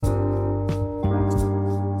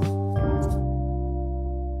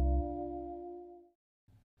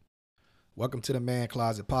Welcome to the Man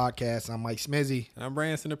Closet Podcast. I'm Mike Smizzy. I'm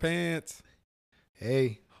Branson the Pants.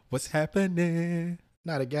 Hey, What's happening?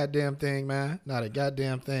 not a goddamn thing, man. Not a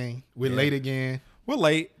goddamn thing. We're late again. We're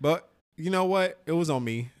late, but you know what? It was on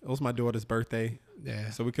me. It was my daughter's birthday, Yeah.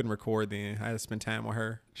 so we couldn't record then. I had to spend time with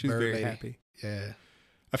her. She was Bird very lady. happy. Yeah.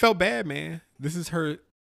 I felt bad, man. This is her.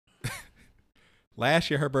 Last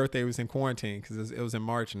year, her birthday was in quarantine because it was in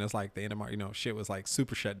March, and it's like the end of March. You know, shit was like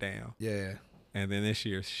super shut down. Yeah. And then this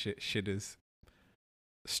year, shit is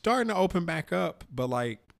starting to open back up, but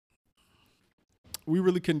like we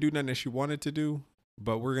really couldn't do nothing that she wanted to do.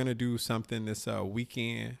 But we're gonna do something this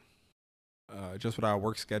weekend, just with our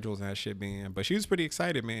work schedules and that shit being. But she was pretty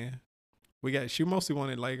excited, man. She mostly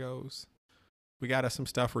wanted Legos. We got her some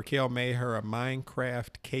stuff. Raquel made her a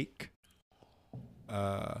Minecraft cake.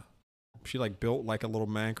 She like built like a little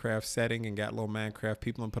Minecraft setting and got little Minecraft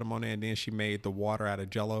people and put them on there. And then she made the water out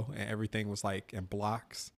of Jello and everything was like in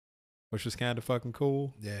blocks, which was kind of fucking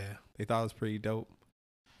cool. Yeah. They thought it was pretty dope.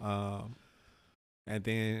 And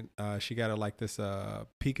then she got her like this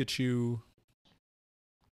Pikachu.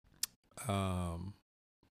 I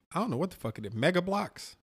don't know what the fuck it is. Mega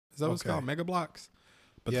Blocks. Is that what it's called? Mega Blocks.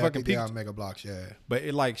 But yeah, the fucking they are Pikachu. Mega Blocks, yeah. But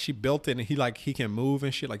it like she built it and he can move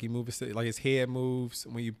and shit. Like he moves like his head moves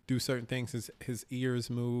when you do certain things. His ears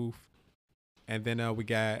move. And then we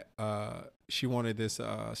got she wanted this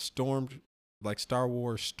Star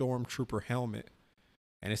Wars Stormtrooper helmet,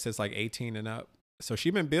 and it says like 18 and up. So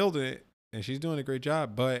she's been building it and she's doing a great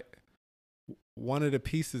job. But one of the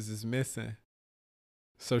pieces is missing.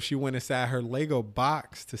 So she went inside her Lego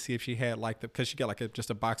box to see if she had because she got like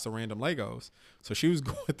just a box of random Legos. So she was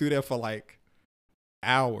going through there for like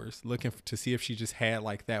hours looking to see if she just had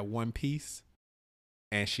like that one piece,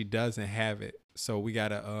 and she doesn't have it. So we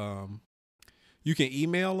gotta you can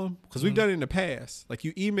email them because we've done it in the past. Like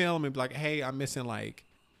you email them and be like, hey, I'm missing I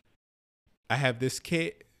have this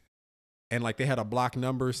kit, and like they had a block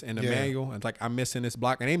numbers and a manual, and it's like I'm missing this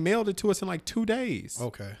block, and they mailed it to us in like 2 days.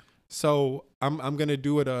 Okay. So I'm gonna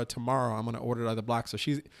do it tomorrow. I'm gonna order the other block. So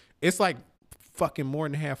it's like fucking more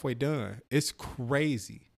than halfway done. It's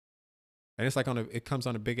crazy, and it's like it comes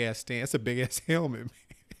on a big ass stand. It's a big ass helmet.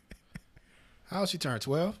 How old she turned?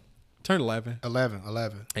 12? Turned 11.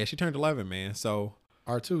 11. Yeah, she turned 11, man. So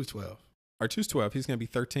R2's 12. R2's 12. He's gonna be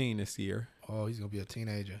 13 this year. Oh, he's going to be a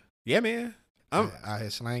teenager. Yeah, man. I'm out here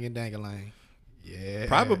slanging dangalang. Yeah.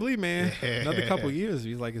 probably, man. Yeah. Another couple years,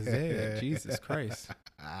 he's like his dad. Jesus Christ.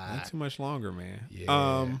 Not too much longer, man.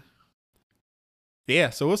 Yeah. Yeah,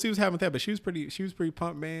 so we'll see what's happening with that. But she was pretty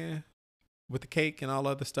pumped, man, with the cake and all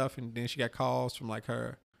other stuff. And then she got calls from like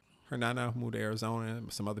her nana who moved to Arizona,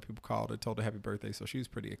 and some other people called her, told her happy birthday. So she was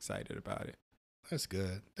pretty excited about it. That's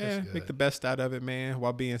good. That's good. Make the best out of it, man,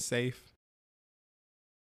 while being safe.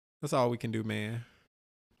 That's all we can do, man.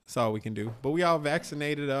 That's all we can do. But we all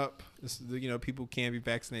vaccinated up. People can't be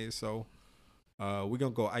vaccinated, so we're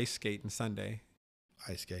gonna go ice skating Sunday.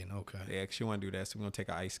 Ice skating, okay. Yeah, she want to do that, so we're gonna take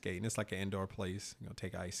an ice skating. It's like an indoor place. We're gonna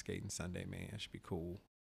take ice skating Sunday, man. It should be cool.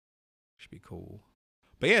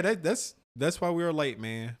 But yeah, that's why we were late,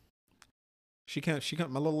 man. She can't.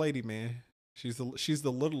 My little lady, man. She's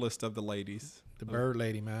the littlest of the ladies. The bird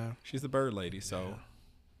lady, man. She's the bird lady. So,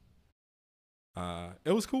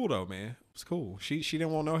 it was cool though, man. It was cool. She didn't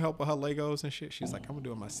want no help with her Legos and shit. She's like, I'm gonna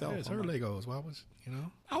do it myself. Yeah, it's her Legos. Why was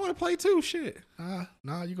I want to play too. Shit.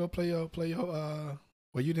 Nah, you go play your.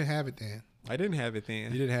 Well, you didn't have it then. I didn't have it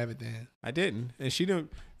then. You didn't have it then. I didn't, and she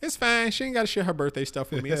didn't. It's fine. She ain't got to share her birthday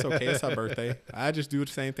stuff with me. It's okay. It's her birthday. I just do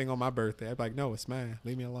the same thing on my birthday. I'm like, no, it's mine.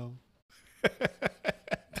 Leave me alone.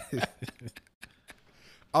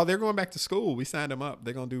 Oh, they're going back to school. We signed them up.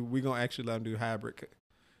 We're gonna actually let them do hybrid.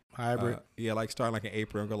 Yeah, like starting like in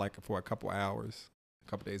April and go like for a couple hours, a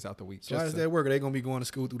couple days out the week. So how does that work? Are they gonna be going to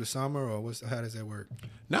school through the summer, or how does that work?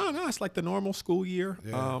 No, it's like the normal school year.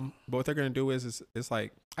 Yeah. But what they're gonna do is it's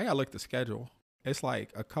like I gotta look at the schedule. It's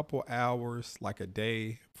like a couple hours, like a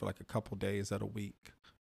day for like a couple days of the week.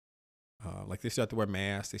 Like they still have to wear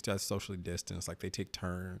masks. They still have to socially distance. Like they take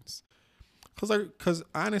turns. Cause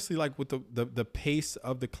honestly, like with the pace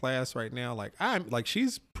of the class right now, like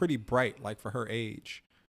she's pretty bright, like for her age.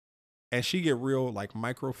 And she get real like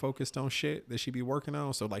micro focused on shit that she be working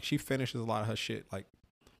on. So like she finishes a lot of her shit like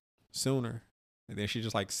sooner. And then she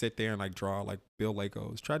just like sit there and like draw, like build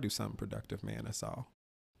Legos. Try to do something productive, man. That's all.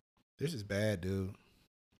 This is bad, dude.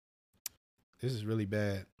 This is really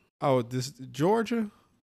bad. Oh, this Georgia's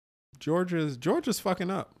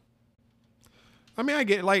fucking up. I mean, I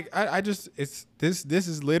get like this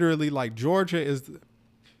is literally like Georgia's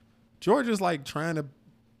like trying to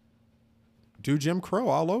do Jim Crow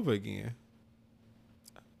all over again.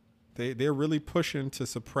 They're really pushing to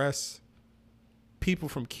suppress people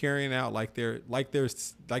from carrying out their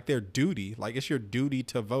duty. Like, it's your duty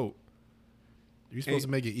to vote. You're supposed to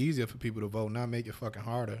make it easier for people to vote, not make it fucking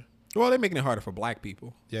harder. Well, they're making it harder for black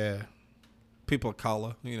people. Yeah. People of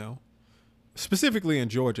color, specifically in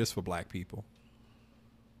Georgia, it's for black people.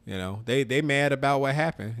 They mad about what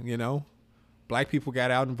happened. Black people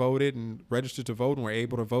got out and voted and registered to vote and were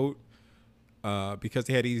able to vote because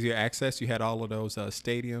they had easier access. You had all of those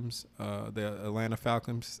stadiums, the Atlanta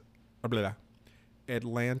Falcons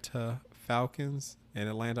and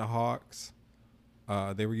Atlanta Hawks.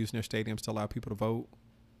 They were using their stadiums to allow people to vote.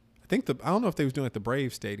 I don't know if they was doing it at the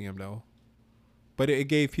Braves Stadium though, but it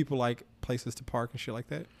gave people like places to park and shit like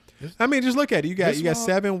that. I mean, just look at it. You got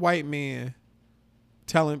 7 white men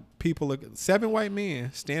telling people, 7 white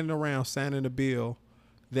men standing around signing a bill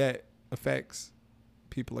that affects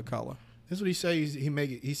people of color. That's what he says.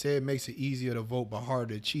 He said it makes it easier to vote but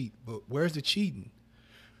harder to cheat. But where's the cheating?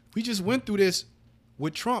 We just went through this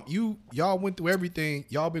with Trump. Y'all went through everything.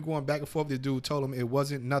 Y'all been going back and forth. This dude told him it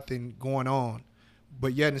wasn't nothing going on,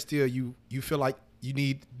 but yet and still you feel like you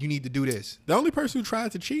need to do this. The only person who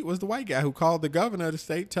tried to cheat was the white guy who called the governor of the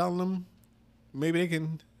state telling them maybe they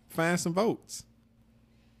can find some votes.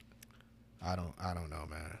 I don't know,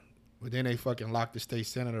 man. But then they fucking locked the state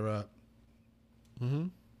senator up. Mm-hmm.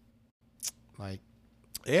 Like,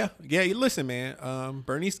 yeah. Listen, man.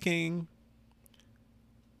 Bernice King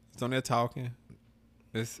is on there talking.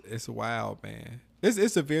 It's wild, man.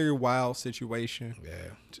 It's a very wild situation.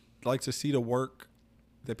 Yeah. Like to see the work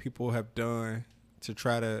that people have done to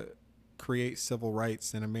try to create civil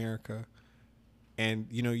rights in America, and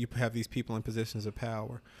you have these people in positions of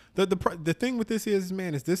power. The thing with this is,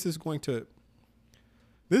 man, is this is going to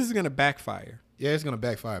backfire. Yeah, it's gonna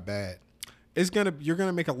backfire bad. You're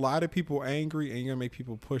gonna make a lot of people angry, and you're gonna make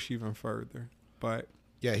people push even further. But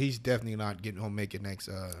yeah, he's definitely not gonna make it next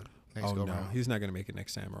go round. He's not gonna make it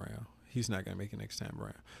next time around.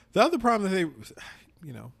 The other problem that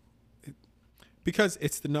because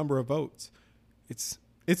it's the number of votes. It's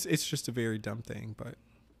just a very dumb thing, but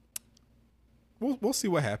we'll see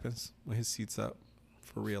what happens when his seat's up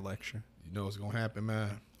for re-election. You know what's gonna happen,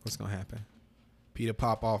 man? What's gonna happen? Peter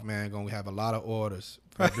Popoff, man, gonna have a lot of orders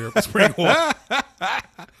for Miracle Spring Water.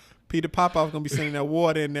 Peter Popoff gonna be sending that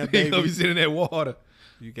water in there, baby. He gonna be sending that water.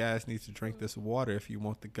 You guys need to drink this water if you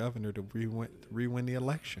want the governor to re-win the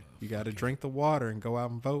election. You got to drink the water and go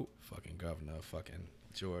out and vote. Fucking governor of fucking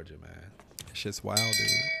Georgia, man. That shit's wild, dude.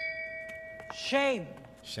 Shame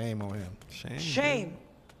on him. Shame.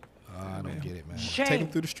 I don't get it, man. Take him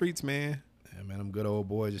through the streets, man. Yeah, man, them good old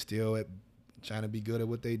boys are still trying to be good at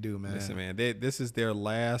what they do, man. Listen, man, this is their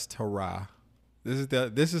last hurrah.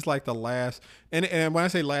 This is like the last, and when I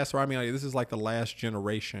say last hurrah, I mean like, this is like the last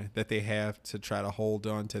generation that they have to try to hold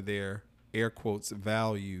on to their air quotes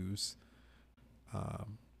values,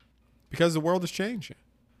 because the world is changing.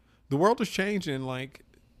 The world is changing. Like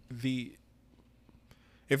this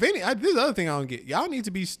is the other thing I don't get. Y'all need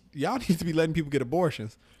to be letting people get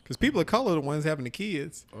abortions, because people of color are the ones having the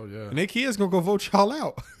kids. Oh yeah, and their kids gonna go vote y'all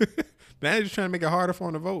out. Now they're just trying to make it harder for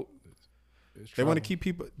them to vote. They want to keep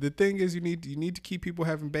people. The thing is, you need to keep people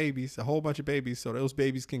having babies, a whole bunch of babies, so those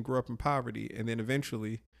babies can grow up in poverty, and then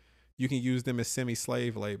eventually, you can use them as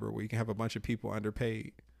semi-slave labor, where you can have a bunch of people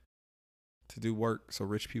underpaid to do work, so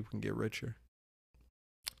rich people can get richer.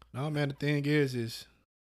 No, man. The thing is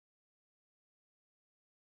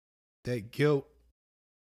that guilt.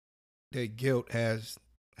 That guilt has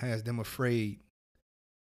them afraid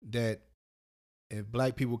that if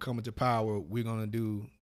black people come into power, we're gonna do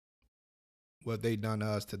what they done to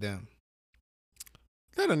us to them.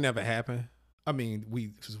 That'll never happen. I mean,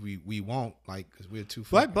 we won't, like, because we're too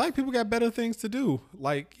black people got better things to do,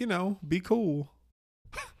 like, be cool.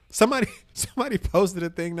 Somebody posted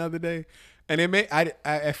a thing the other day, and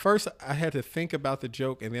at first I had to think about the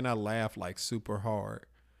joke, and then I laughed like super hard.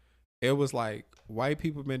 It was like, white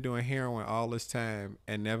people been doing heroin all this time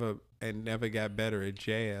and never got better at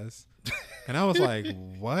jazz, and I was like,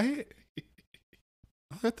 what?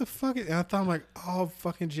 What the fuck? And I thought, I'm like, all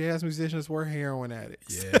fucking jazz musicians were heroin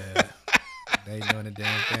addicts. Yeah. They doing the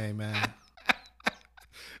damn thing, man.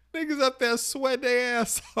 Niggas up there sweat their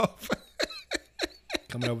ass off.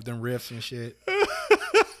 Coming up with them riffs and shit.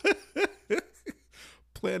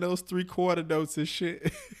 Playing those 3/4 notes and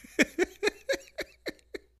shit.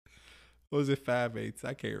 What was it, 5/8?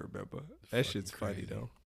 I can't remember. That shit's crazy. Funny though.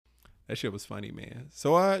 That shit was funny, man.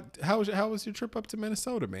 So how was your trip up to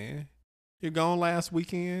Minnesota, man? You gone last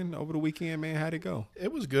weekend, over the weekend, man. How'd it go?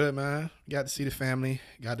 It was good, man. Got to see the family.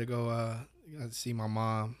 Got to go, got to see my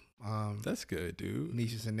mom. That's good, dude.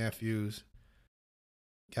 Nieces and nephews.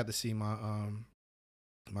 Got to see my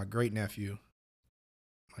great nephew.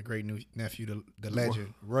 My great new nephew, the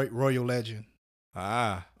legend, royal legend.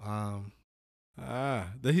 Was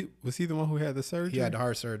he the one who had the surgery? He had the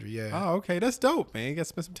heart surgery. Yeah. Oh, okay, that's dope, man. You got to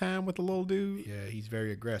spend some time with the little dude. Yeah, he's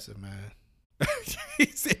very aggressive, man. He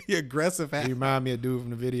said he aggressive. He remind me of dude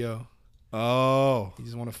from the video. Oh, He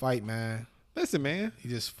just want to fight, man. listen, man. He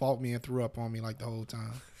just fought me and threw up on me like the whole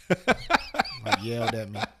time. Like yelled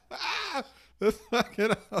at me. That's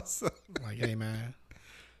fucking awesome. Like, hey, man,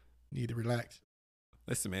 need to relax.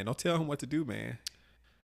 Listen, man. Don't tell him what to do, man.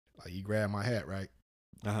 Like, he grabbed my hat, right?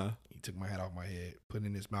 Uh-huh. He took my hat off my head, put it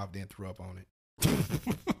in his mouth, then threw up on it.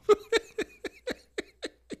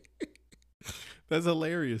 That's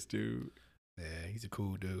hilarious, dude. Yeah, he's a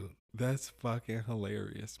cool dude. That's fucking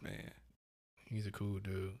hilarious, man. He's a cool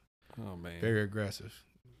dude. Oh, man. Very aggressive.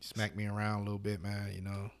 Smacked me around a little bit, man, you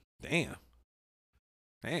know. Damn.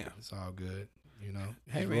 It's all good, you know.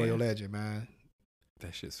 Hey, He's man. royal legend, man.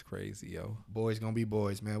 That shit's crazy, yo. Boys gonna be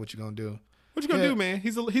boys, man. What you gonna do? What you gonna do, man?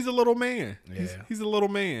 He's a little man. Yeah. He's a little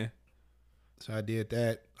man. So I did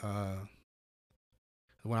that.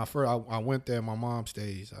 When I went there, my mom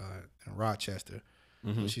stays in Rochester.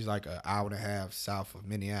 Mm-hmm. So she's like an hour and a half south of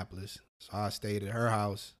Minneapolis. So I stayed at her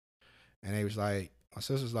house, and they was like, my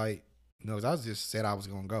sister's like, you know, 'cause I was just said I was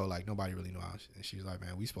gonna go. Like nobody really knew I was. And she was like,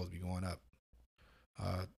 man, we supposed to be going up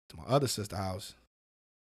to my other sister's house.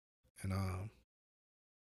 And I'm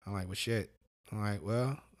like, well, shit. I'm like,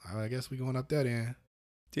 well, I guess we going up there then.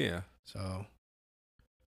 Yeah. So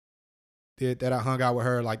did that. I hung out with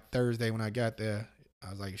her like Thursday when I got there. I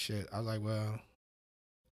was like, shit. I was like, well,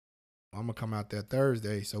 I'm gonna come out there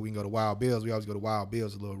Thursday so we can go to Wild Bill's. We always go to Wild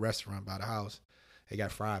Bill's, a little restaurant by the house. They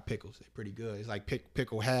got fried pickles. They're pretty good. It's like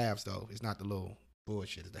pickle halves though. It's not the little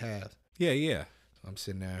bullshit. It's the halves. Yeah, yeah. So I'm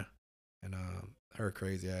sitting there, and her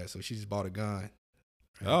crazy ass. So she just bought a gun.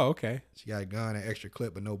 Oh, okay. She got a gun, an extra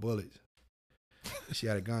clip, but no bullets. She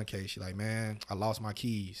had a gun case. She like, man, I lost my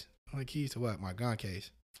keys. I'm like, keys to what? My gun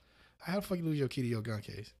case. How the fuck you lose your key to your gun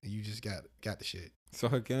case? And you just got the shit. So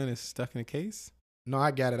her gun is stuck in a case? No,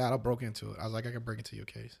 I got it out. I broke into it. I was like, I can break into your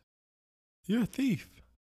case. You're a thief.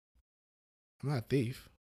 I'm not a thief.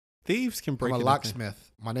 Thieves can break I'm a anything.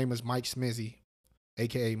 locksmith. My name is Mike Smizzy,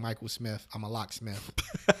 a.k.a. Michael Smith. I'm a locksmith.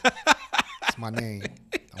 That's my name.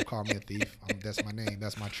 Don't call me a thief. That's my name.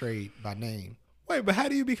 That's my trade by name. Wait, but how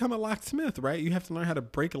do you become a locksmith, right? You have to learn how to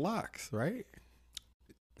break locks, right?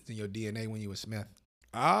 It's in your DNA when you a Smith.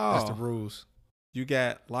 Oh. That's the rules. You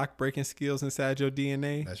got lock breaking skills inside your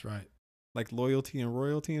DNA? That's right. Like loyalty and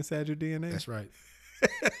royalty inside your DNA? That's right.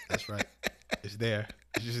 That's right. It's there.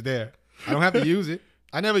 It's just there. I don't have to use it.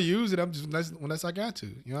 I never use it. I'm just unless I got to.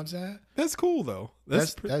 You know what I'm saying? That's cool though.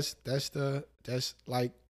 That's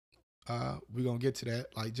like we're gonna get to that.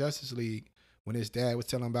 Like Justice League, when his dad was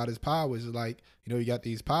telling him about his powers, it's like, you know, you got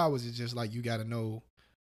these powers, it's just like you gotta know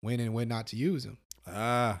when and when not to use them.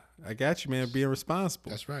 I got you, man. Being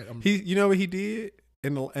responsible. That's right. You know what he did?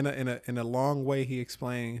 In a long way, he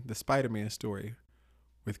explained the Spider-Man story.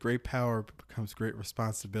 With great power comes great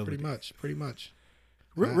responsibility. Pretty much.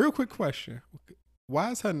 Real quick question.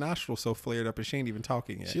 Why is her nostrils so flared up and she ain't even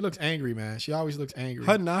talking yet? She looks angry, man. She always looks angry.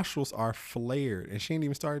 Her nostrils are flared and she ain't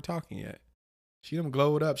even started talking yet. She done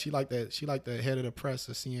glowed up. She like that. She like the head of the press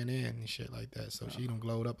of CNN and shit like that. So she done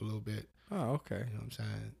glowed up a little bit. Oh, okay. You know what I'm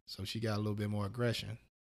saying? So she got a little bit more aggression.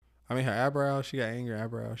 I mean, her eyebrows, she got angry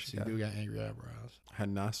eyebrows. She do got angry eyebrows. Her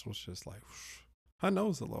nostrils just like, whoosh. Her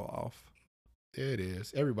nose a little off. It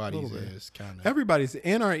is. Everybody's is kind of. Everybody's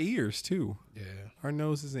in our ears too. Yeah. Our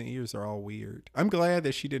noses and ears are all weird. I'm glad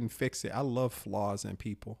that she didn't fix it. I love flaws in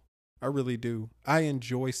people. I really do. I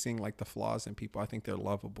enjoy seeing like the flaws in people. I think they're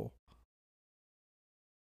lovable.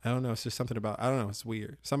 I don't know. It's just something about, I don't know. It's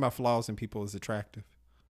weird. Something about flaws in people is attractive.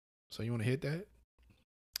 So you want to hit that?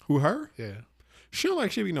 Who, her? Yeah. She don't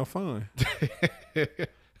like she be no fun.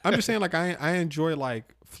 I'm just saying, like, I enjoy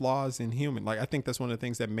like flaws in human. Like, I think that's one of the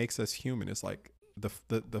things that makes us human. Is like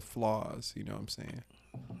the flaws. You know what I'm saying?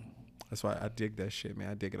 That's why I dig that shit, man.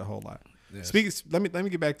 I dig it a whole lot. Yes. Let me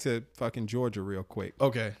get back to fucking Georgia real quick.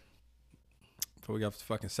 Okay. Before we get off the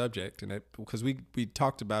fucking subject, and because we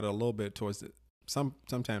talked about it a little bit towards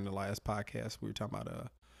sometime in the last podcast, we were talking about the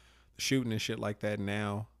shooting and shit like that.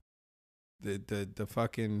 Now, the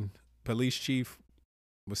fucking police chief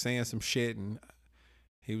was saying some shit, and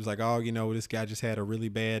he was like, "Oh, you know, this guy just had a really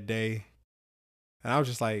bad day," and I was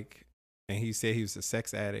just like, and he said he was a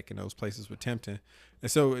sex addict, and those places were tempting. And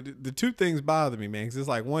so the two things bother me, man, because it's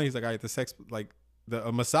like, one, he's like, all right,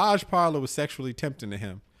 a massage parlor was sexually tempting to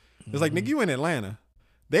him. It's like, nigga, you in Atlanta.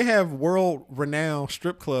 They have world-renowned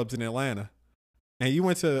strip clubs in Atlanta. And you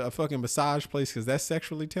went to a fucking massage place because that's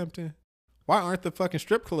sexually tempting? Why aren't the fucking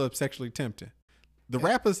strip clubs sexually tempting?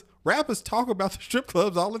 The rappers talk about the strip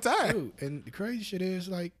clubs all the time. Dude, and the crazy shit is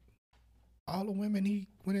like all the women he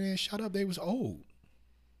went in there and shot up, they was old.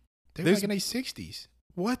 They were like in their 60s.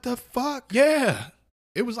 What the fuck? Yeah.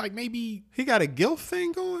 It was like maybe He got a guilt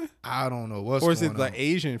thing going? I don't know what's Or is going it the on.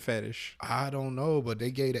 Asian fetish? I don't know, but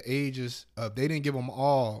they gave the ages of they didn't give them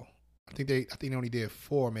all. I think they only did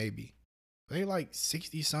 4 maybe. They like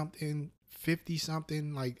 60 something, 50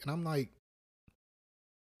 something, like, and I'm like,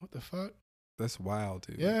 what the fuck? That's wild,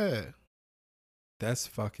 dude. Yeah, That's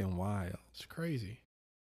fucking wild. it's crazy.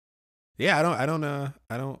 Yeah, I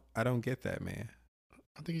don't get that, man.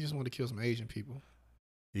 I think he just wanted to kill some Asian people.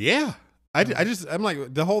 Yeah. I'm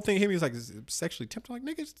like, the whole thing hit me was like sexually tempting. Like,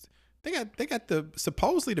 niggas, they got the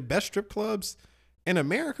supposedly the best strip clubs in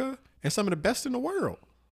America and some of the best in the world.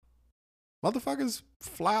 Motherfuckers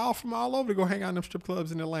fly off from all over to go hang out in them strip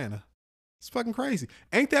clubs in Atlanta. It's fucking crazy.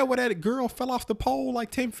 Ain't that where that girl fell off the pole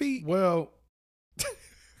like 10 feet? Well,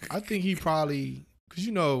 I think he probably, because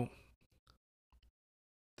you know,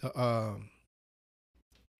 the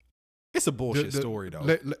It's a bullshit the story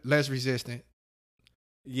though. less resistant.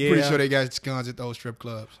 Yeah. Pretty sure they got guns at those strip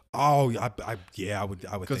clubs. Oh, I would.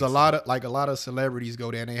 Because think a lot of celebrities go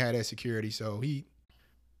there and they had that security. So he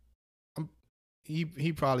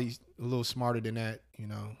probably a little smarter than that, you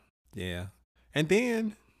know. Yeah. And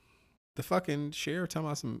then the fucking sheriff talking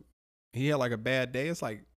about he had like a bad day. It's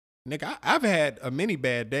like, nigga, I've had many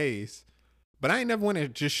bad days, but I ain't never went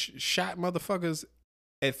and just shot motherfuckers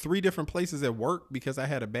at 3 different places at work because I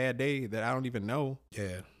had a bad day that I don't even know.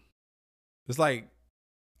 Yeah. It's like,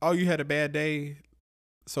 oh, you had a bad day,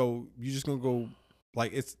 so you just gonna go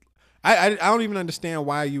like it's. I don't even understand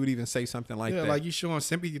why you would even say something like that. Yeah, like you showing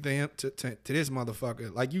sympathy to him to this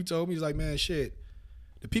motherfucker. Like you told me, he's like, man, shit.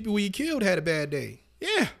 The people we killed had a bad day.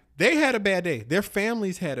 Yeah, they had a bad day. Their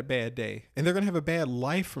families had a bad day, and they're gonna have a bad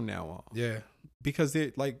life from now on. Yeah. Because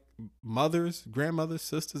they're like mothers, grandmothers,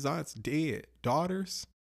 sisters, aunts, dead, daughters.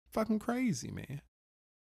 Fucking crazy, man.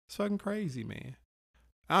 It's fucking crazy, man.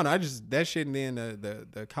 I don't know. That shit, and then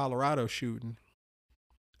the Colorado shooting.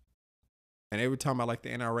 And they were talking about like the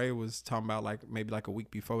NRA was talking about like maybe like a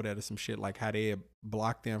week before that or some shit, like how they had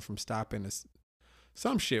blocked them from stopping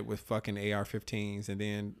some shit with fucking AR-15s, and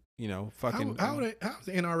then, you know, fucking. How's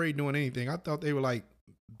the NRA doing anything? I thought they were like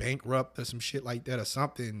bankrupt or some shit like that or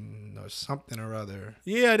something or other.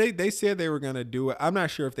 Yeah, they said they were gonna do it. I'm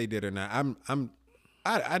not sure if they did or not.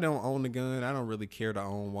 I don't own a gun. I don't really care to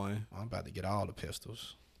own one. I'm about to get all the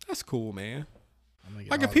pistols. That's cool, man. I'm gonna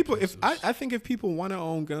get Like all if people, the if I think if people want to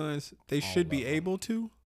own guns, they should be able to.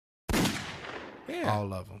 Yeah,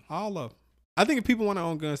 all of them. all of them. I think if people want to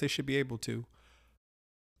own guns, they should be able to.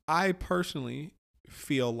 I personally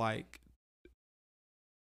feel like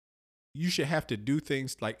you should have to do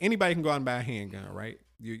things like anybody can go out and buy a handgun, right?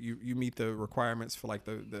 You meet the requirements for like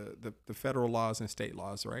the federal laws and state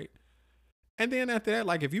laws, right? And then after that,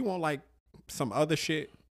 like if you want like some other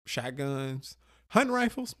shit, shotguns, hunting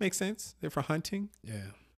rifles make sense. They're for hunting.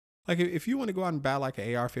 Yeah. Like if you want to go out and buy like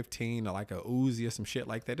an AR-15 or like a Uzi or some shit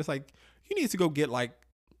like that, it's like you need to go get like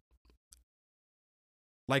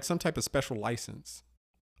some type of special license.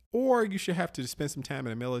 Or you should have to spend some time in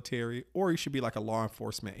the military, or you should be like a law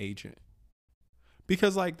enforcement agent.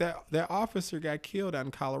 Because like that officer got killed out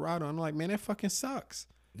in Colorado. I'm like, man, that fucking sucks.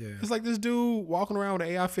 Yeah. It's like this dude walking around with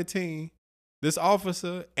an AR-15. This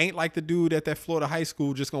officer ain't like the dude at that Florida high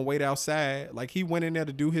school just gonna wait outside. Like he went in there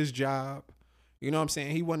to do his job. You know what I'm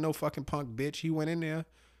saying? He wasn't no fucking punk bitch. He went in there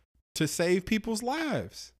to save people's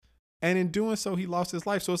lives. And in doing so, he lost his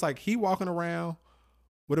life. So it's like he walking around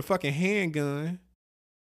with a fucking handgun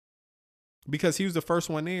because he was the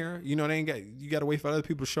first one there. You know, you got to wait for other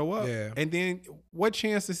people to show up. Yeah. And then what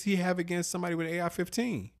chance does he have against somebody with an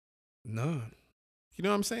AR-15? None. You know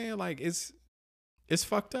what I'm saying? Like it's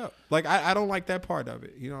fucked up. Like I don't like that part of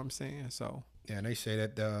it. You know what I'm saying? So Yeah, and they say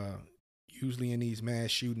that usually in these mass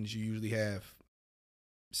shootings, you usually have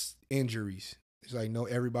injuries. It's like no,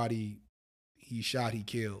 everybody he shot, he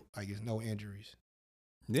killed. Like it's no injuries.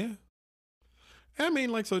 yeah. I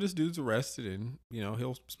mean, like, so this dude's arrested, and you know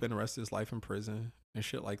he'll spend the rest of his life in prison and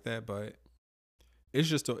shit like that. But it's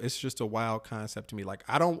just a wild concept to me. Like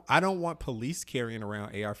I don't want police carrying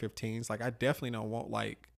around AR-15s. Like I definitely don't want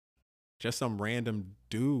like just some random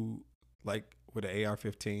dude like with an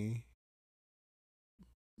AR-15.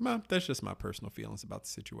 That's just my personal feelings about the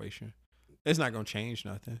situation. It's not gonna change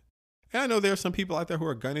nothing. And I know there are some people out there who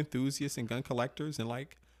are gun enthusiasts and gun collectors, and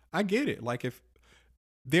like I get it. Like if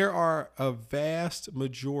there are a vast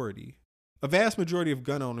majority of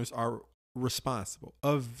gun owners are responsible.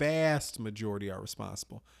 A vast majority are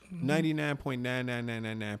responsible.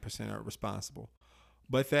 99.99999% are responsible.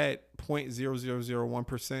 But that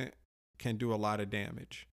 0.0001% can do a lot of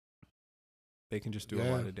damage. They can just do a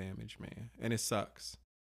lot of damage, man. And it sucks.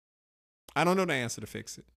 I don't know the answer to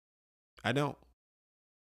fix it. I don't.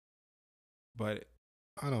 But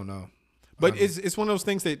I don't know. But it's one of those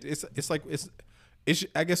things that it's like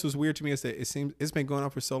I guess what's weird to me is that it's been going on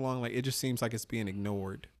for so long, like it just seems like it's being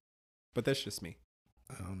ignored. But that's just me.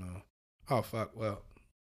 I don't know. Oh fuck. Well,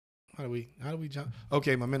 how do we jump?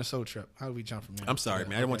 Okay, my Minnesota trip. How do we jump from there? I'm sorry,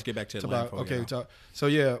 man. I didn't want to get back to Atlanta. Okay, so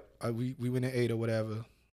yeah, we went and ate or whatever.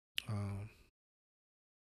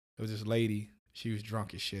 There was this lady. She was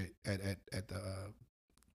drunk as shit at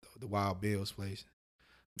the Wild Bill's place.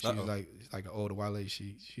 She was like an older white lady.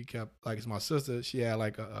 She kept like, it's my sister. She had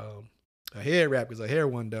like a hair wrap because her hair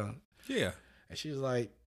wasn't done. Yeah, and she was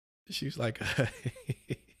like,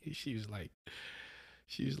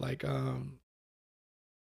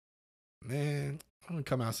 man, I'm gonna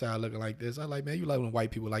come outside looking like this. I like, man, you like when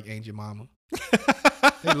white people like Ain't Your Mama.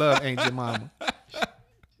 They love Ain't Your Mama.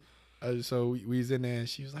 So we was in there and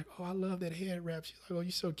she was like, oh, I love that hair wrap. She's like, oh,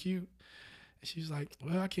 you so cute. And she was like,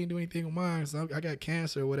 well, I can't do anything with mine. So I got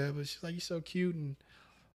cancer or whatever. She's like, you so cute. And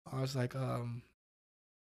I was like, I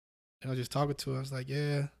was just talking to her. I was like,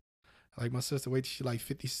 yeah. Like my sister, wait till she's like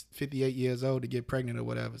 58 years old to get pregnant or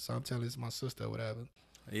whatever. So I'm telling her it's my sister or whatever.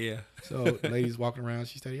 Yeah. So the lady's walking around.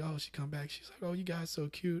 She said, oh, she come back. She's like, oh, you guys so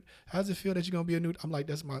cute. How does it feel that you're going to be a new? I'm like,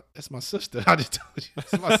 that's my sister. I just told you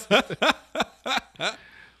that's my sister.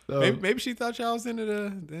 So, maybe she thought y'all was into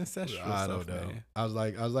the ancestral stuff. I don't know. Man. I was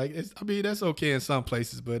like, I mean, that's okay in some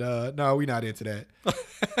places, but no, we not into that.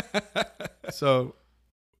 So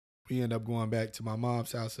we end up going back to my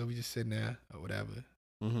mom's house. So we just sitting there or whatever,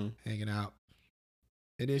 hanging out.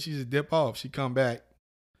 And then she just dip off. She come back.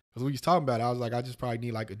 Because we was talking about it. I was like, I just probably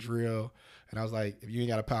need like a drill. And I was like, if you ain't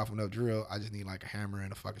got a powerful enough drill, I just need like a hammer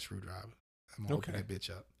and a fucking screwdriver. I'm going to open that bitch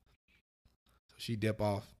up. So she dip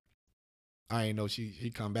off. I ain't know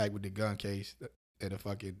she come back with the gun case and a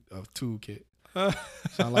fucking toolkit. So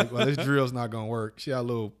I'm like, well, this drill's not gonna work. She had a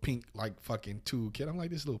little pink like fucking toolkit. I'm like,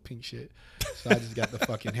 this little pink shit. So I just got the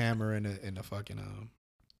fucking hammer and the fucking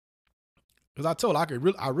because I told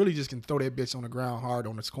her I really just can throw that bitch on the ground hard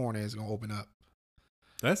on its corner and it's gonna open up.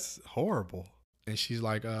 That's horrible. And she's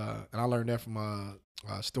like, and I learned that from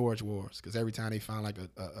Storage Wars, because every time they find like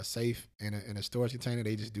a safe in a storage container,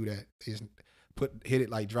 they just do that. They just hit it,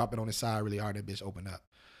 like drop it on the side really hard, that bitch open up.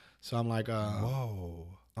 So I'm like, whoa.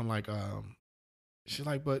 I'm like, she's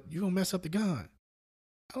like, but you gonna mess up the gun.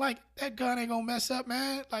 I'm like, that gun ain't gonna mess up,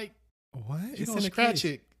 man. Like, what? You gonna scratch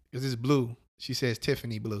it because it's blue. She says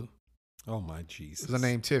Tiffany blue. Oh my Jesus. It's her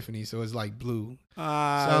name Tiffany, so it's like blue. So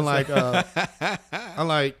I'm like,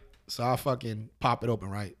 so I fucking pop it open,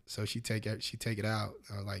 right? So she take it out.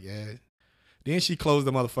 I was like, yeah. Then she closed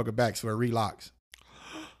the motherfucker back so it relocks.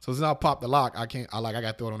 So since I popped the lock, I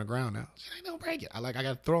gotta throw it on the ground now. She ain't no break it. I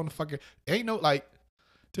gotta throw it on the fucking. Ain't no like.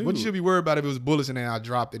 Dude. What you should be worried about if it was bullets and then I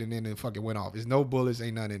dropped it and then it fucking went off. There's no bullets,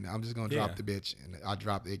 ain't nothing in there. I'm just gonna drop the bitch, and I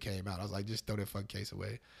dropped it. It came out. I was like, just throw that fucking case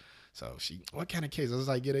away. So what kind of case? I was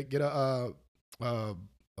like, get a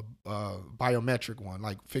biometric one,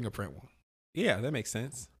 like fingerprint one. Yeah, that makes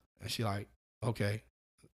sense. And she like, okay.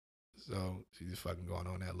 So she just fucking going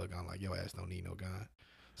on that look. I'm like, your ass don't need no gun.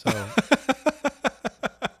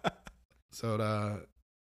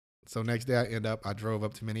 So next day I drove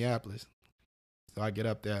up to Minneapolis. So I get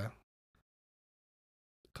up there,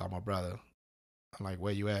 call my brother. I'm like,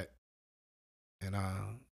 where you at? And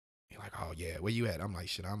he's like, oh yeah, where you at? I'm like,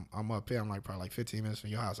 shit, I'm up here. I'm like probably like 15 minutes from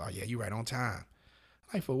your house. Oh yeah, you right on time.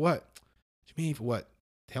 I'm like, for what? What you mean for what?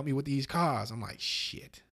 Help me with these cars. I'm like,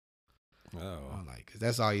 shit. Oh. I'm like, cause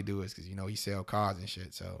that's all he do is, cause you know he sell cars and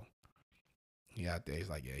shit. So he out there. He's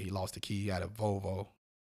like, yeah, he lost the key. He had a Volvo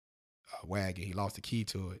wagon. He lost the key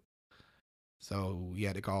to it. So he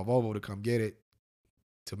had to call Volvo to come get it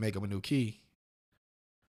to make him a new key.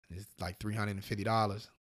 It's like $350.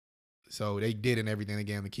 So they did and everything. They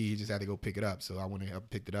gave him the key. He just had to go pick it up. So I went and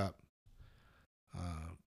picked it up.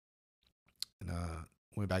 And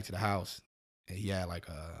went back to the house. And he had like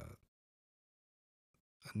a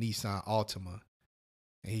Nissan Altima.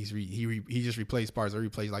 And he just replaced parts. He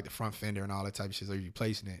replaced like the front fender and all that type of shit. So he's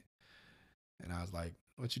replacing it. And I was like,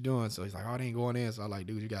 what you doing? So he's like, oh, it ain't going in. So I was like,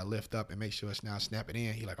 dude, you got to lift up and make sure it's now snap it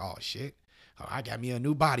in. He like, oh, shit. Oh, I got me a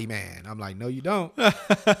new body, man. I'm like, no, you don't.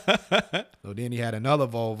 So then he had another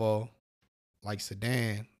Volvo, like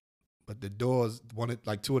sedan, but the doors,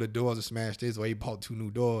 two of the doors are smashed in, so he bought 2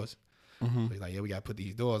 new doors. Mm-hmm. So he's like, yeah, we got to put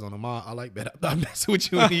these doors on them. I like, man, I'm not messing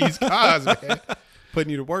with you in these cars, man.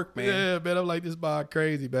 Putting you to work, man. Yeah, man, I'm like, this bar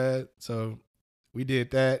crazy, man. So we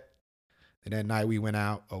did that. And that night we went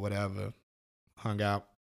out or whatever. hung out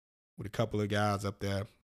with a couple of guys up there,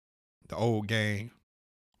 the old gang.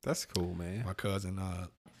 That's cool, man. My cousin,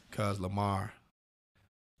 cuz Lamar,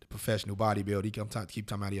 the professional bodybuilder. He keep talking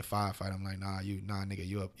about he a firefighter. I'm like, nah, nigga,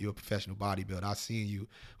 you a professional bodybuilder. I seen you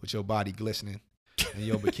with your body glistening and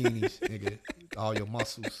your bikinis, nigga, all your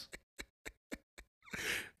muscles.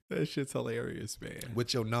 That shit's hilarious, man.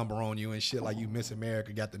 With your number on you and shit, like you Miss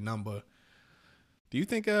America got the number. Do you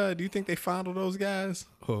think they fondled those guys?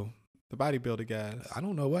 Who? The bodybuilder guys. I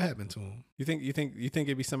don't know what happened to him. You think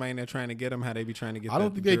it'd be somebody in there trying to get him? How they be trying to get? I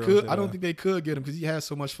don't think they could. I don't think they could get him because he has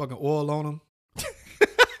so much fucking oil on him.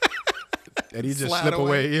 And he just slip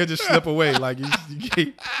away. He'll just slip away like you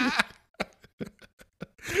can't.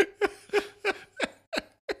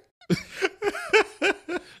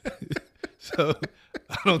 So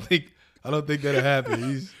I don't think that'll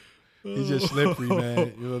happen. He's just slippery,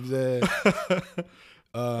 man. You know what I'm saying?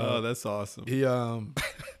 Oh, that's awesome. He so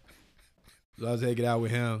I was hanging out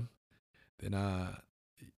with him. Then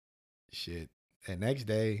shit. And next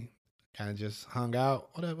day, kind of just hung out.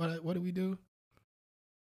 What did we do?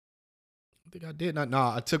 I think I did.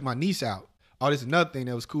 No, I took my niece out. Oh, this is another thing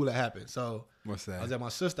that was cool that happened. So what's that? I was at my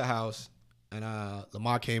sister's house, and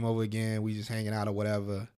Lamar came over again. We just hanging out or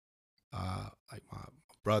whatever. Like my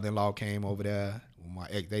brother-in-law came over there. My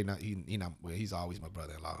ex, he's always my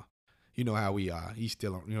brother-in-law. You know how we are. He's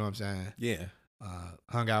still, you know what I'm saying? Yeah.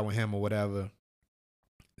 Hung out with him or whatever.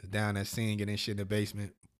 Down there singing and shit in the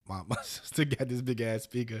basement. My sister got this big ass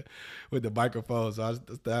speaker with the microphone, so I was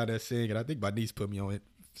down there singing. I think my niece put me on it,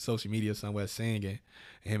 social media somewhere singing,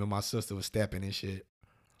 and him and my sister was stepping and shit.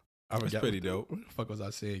 That's pretty dope. What the fuck was I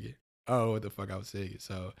singing? Oh, what the fuck I was singing.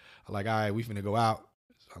 So I'm like, all right, we finna go out.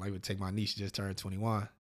 So I'm like, would take my niece. She just turned 21,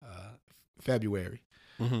 February.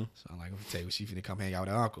 Mm-hmm. So I'm like, I'm gonna tell you, she finna come hang out with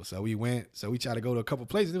her uncle. So we went. So we tried to go to a couple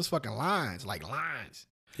places. There was fucking lines.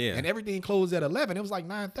 Yeah. And everything closed at 11. It was like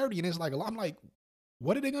 9:30, and it's like, I'm like,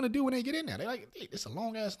 what are they gonna do when they get in there? They're like, hey, it's a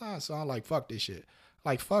long ass line. So I'm like, fuck this shit.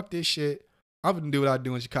 I'm gonna do what I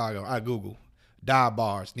do in Chicago. I Google dive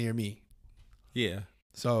bars near me. Yeah.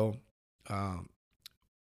 So I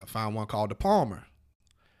found one called the Palmer.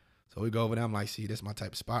 So we go over there. I'm like, see, this is my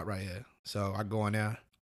type of spot right here. So I go in there.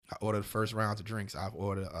 I order the first rounds of drinks. I've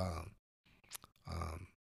ordered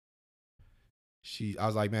I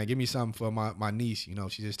was like, man, give me something for my niece. You know,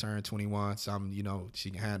 she just turned 21, something, you know, she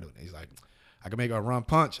can handle. And he's like, I can make her a rum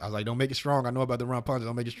punch. I was like, don't make it strong. I know about the rum punch.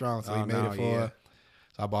 Don't make it strong. So he made it for her.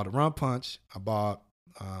 So I bought a rum punch. I bought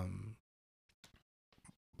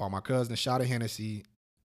my cousin a shot of Hennessy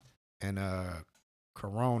and a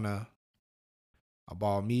Corona. I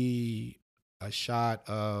bought me a shot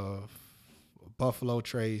of Buffalo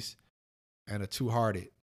Trace and a Two Hearted.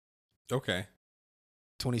 Okay.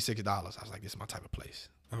 $26. I was like, this is my type of place.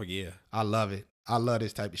 Oh, yeah. I love it. I love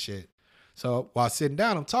this type of shit. So while sitting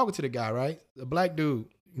down, I'm talking to the guy, right? The black dude,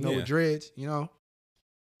 you know, with dreads, you know?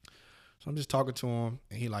 So I'm just talking to him,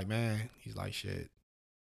 and he like, man, he's like, shit.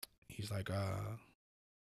 He's like, I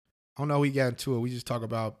don't know. We got into it. We just talking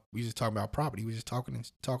about property. We just talking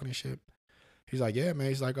and shit. He's like, yeah, man.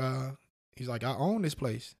 He's like, I own this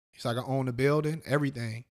place. He's like, I own the building,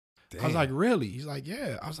 everything. Damn. I was like, really? He's like,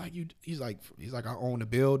 yeah. I was like, he's like, I own the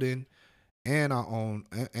building, and I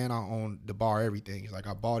own the bar, everything. He's like,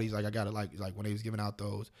 I bought. He's like, I got it. Like when they was giving out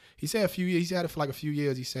those. He said a few years. He had it for like a few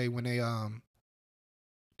years. He said when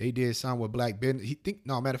they did something with black business.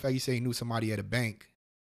 Matter of fact, he said he knew somebody at a bank,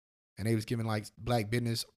 and they was giving like black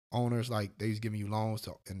business owners, like they was giving you loans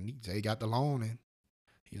to, and he said he got the loan, and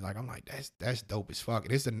he's like, I'm like, that's dope as fuck.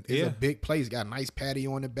 And it's a big place. Got a nice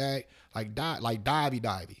patio on the back, like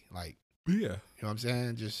divey. Like, yeah. You know what I'm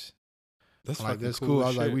saying? Just that's like, that's cool. I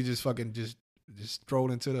was like, we just fucking just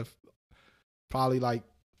strolled into the probably like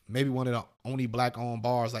maybe one of the only black owned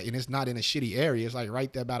bars, like, and it's not in a shitty area. It's like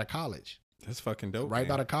right there by the college. That's fucking dope. Right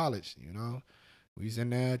by the college, you know. We was in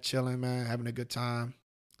there chilling, man, having a good time.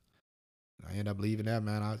 I ended up leaving there,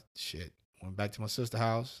 man. Went back to my sister's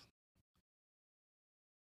house.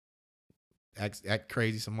 Act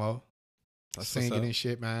crazy some more. Singing and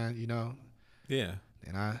shit, man, you know. Yeah.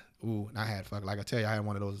 And I had like I tell you, I had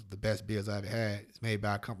one of the best beers I ever had. It's made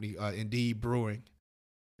by a company, Indeed Brewing.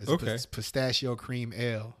 It's pistachio cream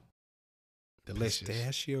ale. Delicious.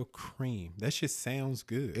 Pistachio cream. That shit sounds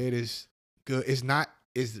good. It is good. It's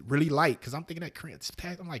really light, because I'm thinking that cream.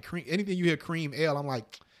 I'm like, cream. Anything you hear cream ale, I'm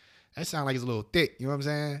like, that sounds like it's a little thick. You know what I'm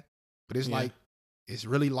saying? But it's like, it's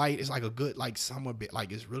really light. It's like a good, like, summer bit.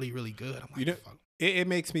 Like, it's really, really good. I'm like, you know, fuck. It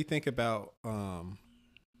makes me think about,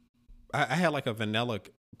 I had like a vanilla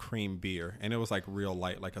cream beer, and it was like real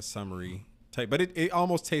light, like a summery type. But it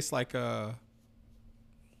almost tastes like what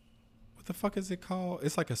the fuck is it called?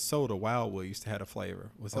 It's like a soda. Wildwood used to have a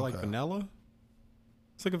flavor. Was it like Okay. vanilla?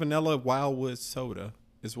 It's like a vanilla Wildwood soda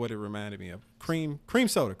is what it reminded me of. Cream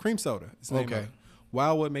soda. Cream soda. It's the name of Okay. it.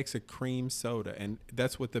 Wildwood makes a cream soda, and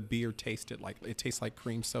that's what the beer tasted like. It tastes like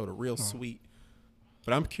cream soda, real sweet.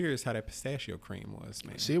 But I'm curious how that pistachio cream was,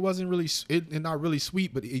 man. See, it wasn't really. It not really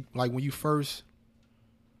sweet, but like when you first,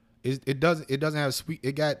 it doesn't have sweet.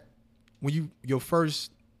 It got when your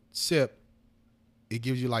first sip, it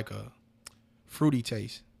gives you like a fruity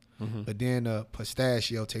taste. Mm-hmm. But then the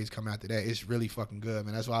pistachio taste come after that. It's really fucking good,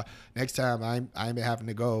 man. That's why next time I ain't been having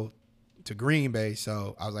to go to Green Bay,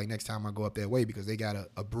 so I was like, next time I go up that way because they got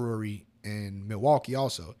a brewery in Milwaukee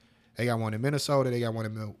also. They got one in Minnesota. They got one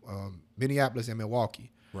in Minneapolis and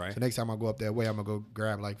Milwaukee. Right. So next time I go up that way, I'm gonna go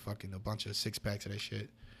grab like fucking a bunch of 6-packs of that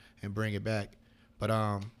shit and bring it back. But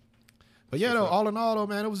yeah, though, all in all though,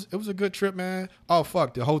 man, it was a good trip, man. Oh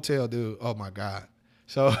fuck, the hotel, dude. Oh my god.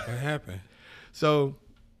 So What happened? so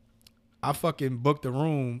I fucking booked the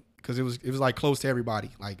room because it was like close to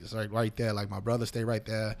everybody. Like it's like right there. Like my brother stayed right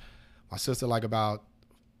there. My sister like about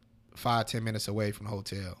 5-10 minutes away from the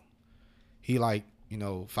hotel. He like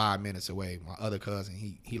 5 minutes away. My other cousin,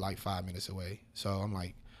 he like 5 minutes away. So I'm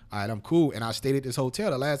like, all right, I'm cool. And I stayed at this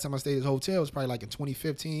hotel. The last time I stayed at this hotel was probably like in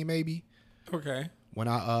 2015 maybe. Okay. When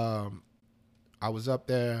I was up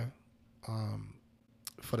there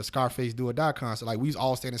for the Scarface Do or Die concert. Like we was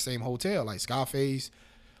all staying in the same hotel. Like Scarface,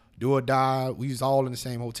 Do or Die, we was all in the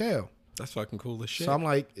same hotel. That's fucking cool as shit. So I'm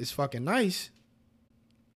like, it's fucking nice.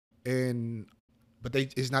 But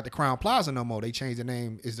it's not the Crown Plaza no more. They changed the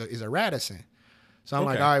name. It's a Radisson. So I'm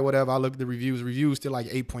like, Okay. all right, whatever. I look at the reviews. Reviews still like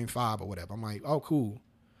 8.5 or whatever. I'm like, oh, cool.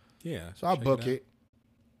 Yeah. So I check book out. it.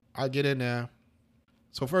 I get in there.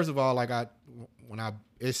 So first of all, like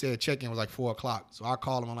it said check-in was like 4:00. So I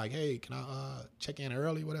call them. I'm like, hey, can I check in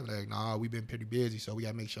early? Whatever. They're like, nah, we've been pretty busy, so we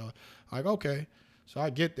gotta make sure. I'm like, okay. So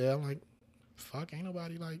I get there. I'm like, fuck, ain't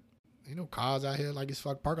nobody like, ain't no cars out here. Like it's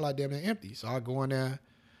fuck parking lot damn near empty. So I go in there.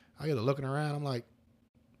 I get to looking around. I'm like,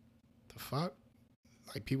 the fuck?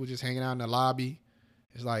 Like people just hanging out in the lobby.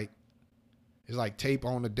 It's like tape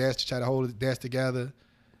on the desk to try to hold the desk together.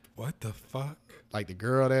 What the fuck? Like the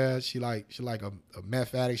girl there, she like a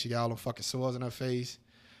meth addict. She got all them fucking sores in her face.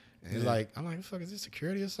 And it's Yeah. like, I'm like, what the fuck, is this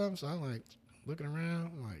security or something? So I'm like looking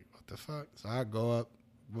around. I'm like, what the fuck? So I go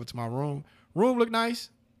to my room. Room look nice.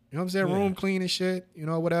 You know what I'm saying? Yeah. Room clean and shit.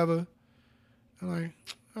 Whatever. I'm like,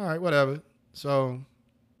 all right, whatever. So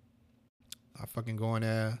I fucking go in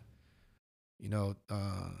there,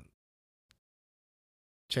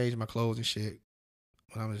 change my clothes and shit.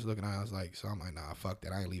 When I'm just looking at it, I was like, so I'm like, nah, fuck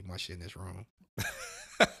that. I ain't leaving my shit in this room.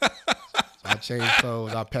 So I change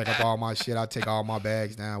clothes. I pack up all my shit. I take all my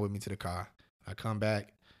bags down with me to the car. I come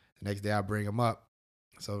back. The next day I bring them up.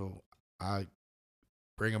 So I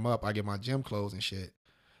bring them up. I get my gym clothes and shit.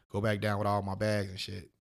 Go back down with all my bags and shit.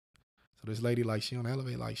 So this lady, like, she on the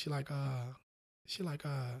elevator, like, she like, well,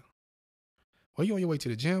 you on your way to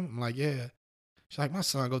the gym? I'm like, yeah. She's like, my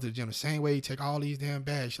son go to the gym the same way. He take all these damn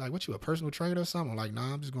bags. She's like, what, you a personal trainer or something? I'm like,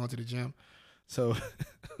 nah, I'm just going to the gym. So,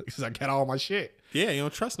 because I got all my shit. Yeah, you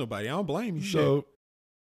don't trust nobody. I don't blame you. So,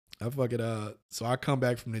 I fucking, so I come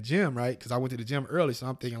back from the gym, right? Because I went to the gym early. So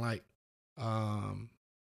I'm thinking like, what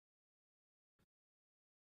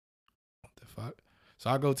the fuck? So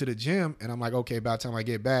I go to the gym and I'm like, okay, by the time I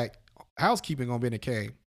get back, housekeeping gonna be in the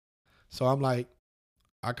cave. So I'm like,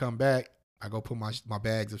 I come back. I go put my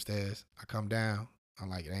bags upstairs. I come down. I'm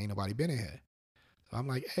like, there ain't nobody been in here. So I'm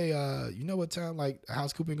like, hey, you know what time like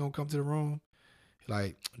housekeeping gonna come to the room? He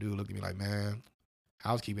like, dude looked at me like, man,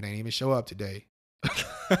 housekeeping ain't even show up today. I'm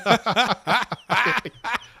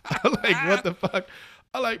like, what the fuck?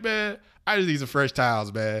 I'm like, man, I just need some fresh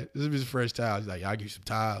towels, man. This is some fresh towels. He's like, I'll give you some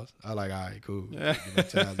towels. I'm like, all right, cool. Get my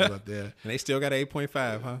towels up there. And they still got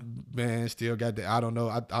 8.5, huh? Man, still got the, I don't know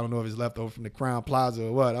if it's left over from the Crown Plaza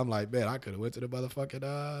or what. I'm like, man, I could have went to the motherfucking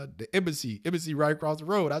the embassy right across the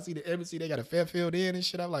road. I see the embassy, they got a Fairfield Inn and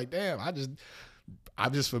shit. I'm like, damn,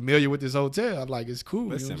 I'm just familiar with this hotel. I'm like, it's cool.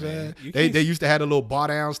 Listen, you know what I'm man, you saying? can't- They used to have a little bar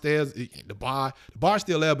downstairs. The bar's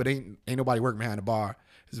still there, but ain't nobody working behind the bar.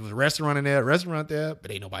 There was a restaurant there, but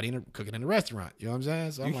ain't nobody cooking in the restaurant. You know what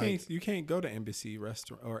I'm saying? So You can't go to embassy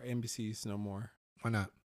restaurant or embassies no more. why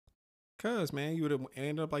not? Cause man, you would have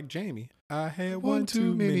ended up like Jamie. I had One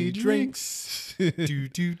too many drinks. do,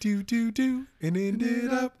 and ended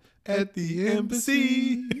up at the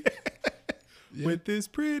embassy Yeah. with this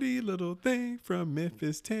pretty little thing from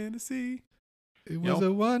Memphis, Tennessee. It was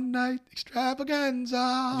a one night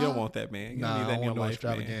extravaganza. You don't want that, man. You Nah, don't need I that don't in your want no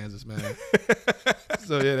life, man. extravaganzas, man.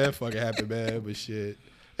 So yeah, that fucking happened, man. But shit,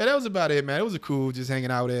 And that was about it, man. It was a cool just hanging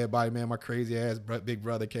out with everybody, man. My crazy ass big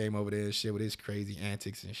brother came over there and shit with his crazy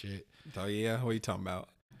antics and shit. Oh yeah, what are you talking about?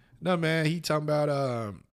 No, man, he talking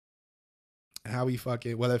about how he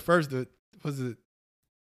fucking. Well, at first that was the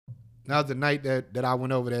night that I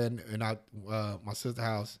went over there and I my sister's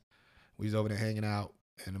house. We was over there hanging out,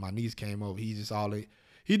 and my niece came over. He just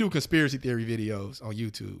he do conspiracy theory videos on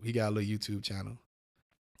YouTube. He got a little YouTube channel.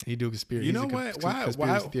 He do conspiracy. You know what?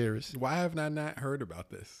 Conspiracy theorist. Why have I not heard about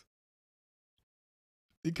this?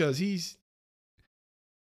 Because were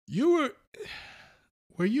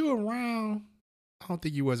you around? I don't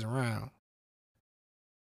think you wasn't around.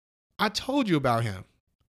 I told you about him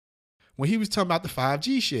when he was talking about the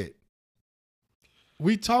 5G shit.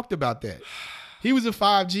 We talked about that. He was a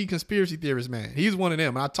 5G conspiracy theorist, man. He was one of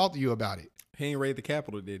them, and I talked to you about it. He ain't raid the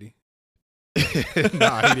Capitol, did he?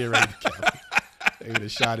 Nah, he didn't raid the Capitol. He would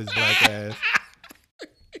have shot his black ass.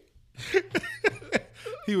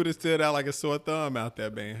 He would have stood out like a sore thumb out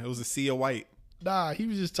there, man. It was a sea of white. Nah, he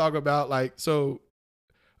was just talking about so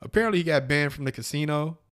apparently he got banned from the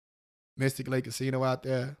casino, Mystic Lake Casino out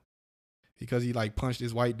there, because he punched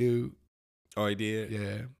this white dude. Oh, he did?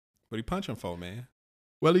 Yeah. What he punch him for, man?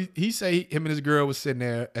 Well, he say him and his girl was sitting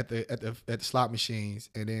there at the slot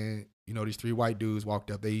machines, and then these three white dudes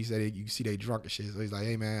walked up. He said you see they drunk and shit. So he's like,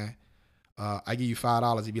 "Hey man, I give you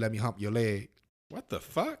 $5 if you let me hump your leg." What the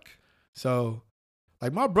fuck? So,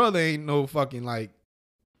 my brother ain't no fucking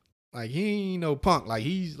he ain't no punk.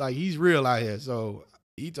 He's real out here. So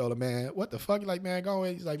he told him, man, what the fuck? Man, go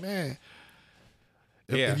ahead. He's like, man,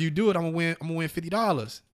 if you do it, I'm gonna win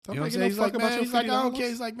 $50. You know what I'm saying? He's like, man, I don't care.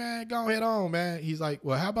 He's like, man, go ahead on, man. He's like,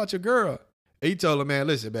 well, how about your girl? He told him, man,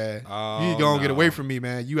 listen, man, you ain't gonna get away from me,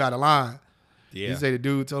 man. You out of line. Yeah. He say the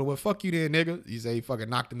dude told him, well, fuck you then, nigga. He say he fucking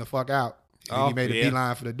knocked him the fuck out. And he made a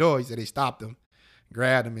beeline for the door. He said they stopped him,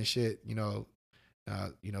 grabbed him and shit,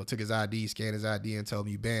 took his ID, scanned his ID, and told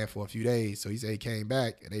him you banned for a few days. So he said he came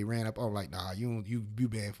back, and they ran up on him like, nah, you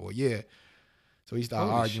banned for a year. So he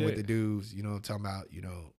started arguing with the dudes, talking about,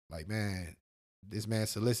 man, this man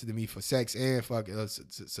solicited me for sex and fucking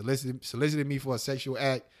solicited me for a sexual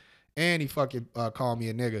act, and he fucking called me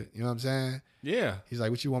a nigga. You know what I'm saying? Yeah. He's like,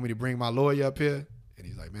 what you want me to bring my lawyer up here? And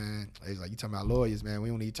he's like, man, you talking about lawyers, man? We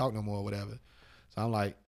don't need to talk no more or whatever. So I'm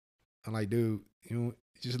like, dude,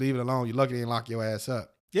 just leave it alone. You're lucky they didn't lock your ass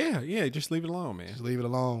up. Yeah, just leave it alone, man. Just leave it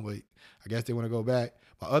alone. But I guess they want to go back.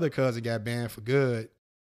 My other cousin got banned for good.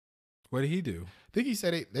 What did he do? I think he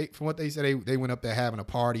said from what they said, they went up there having a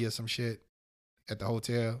party or some shit at the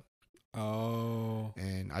hotel. Oh.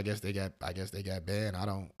 And I guess they got banned. I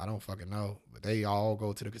don't fucking know. But they all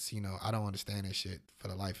go to the casino. I don't understand that shit for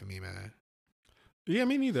the life of me, man. Yeah,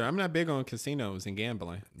 me neither. I'm not big on casinos and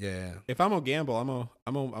gambling. Yeah. If I'm gonna gamble, I'm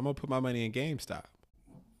gonna put my money in GameStop.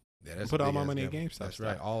 Yeah, that's put all my money in GameStop. That's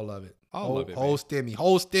right. All of it. All of it. Whole stimmy,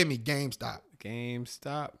 GameStop.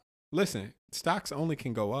 GameStop. Listen, stocks only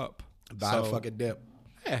can go up. Buy a fucking dip.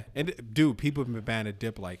 Yeah, and dude, people have been buying a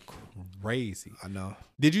dip like crazy. I know.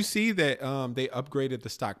 Did you see that they upgraded the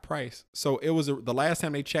stock price? So it was the last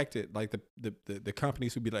time they checked it, like the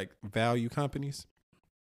companies would be like value companies.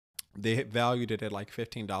 They had valued it at like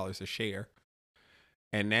 $15 a share,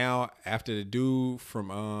 and now after the dude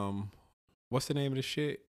from what's the name of the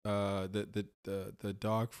shit? The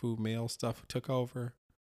dog food mail stuff took over.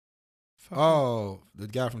 Oh, the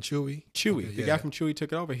guy from Chewy? Chewy. Okay, the guy from Chewy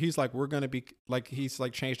took it over. He's like, we're going to be like, he's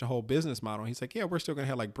like changed the whole business model. He's like, yeah, we're still going to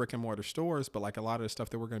have like brick and mortar stores, but like a lot of the stuff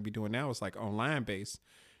that we're going to be doing now is like online based.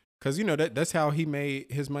 Cause that's how he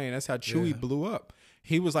made his money. That's how Chewy blew up.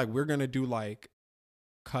 He was like, we're going to do like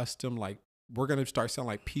custom, like we're going to start selling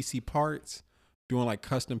like PC parts, doing like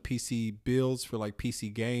custom PC builds for like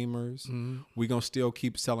PC gamers. Mm-hmm. We're going to still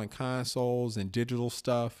keep selling consoles and digital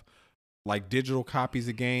stuff, like digital copies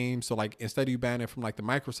of games. So like instead of you buying it from like the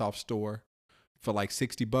Microsoft store for like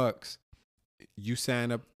 $60, you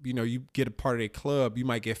sign up, you get a part of their club, you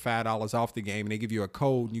might get $5 off the game and they give you a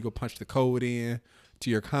code and you go punch the code in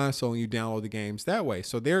to your console and you download the games that way.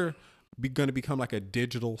 So they're going to become like a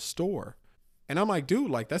digital store. And I'm like, dude,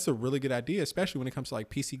 like that's a really good idea, especially when it comes to like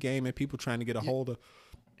PC gaming, people trying to get a hold of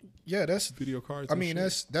that's video cards. I mean,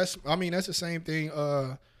 that's the same thing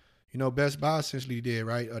Best Buy essentially did,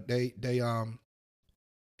 right? They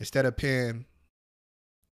instead of paying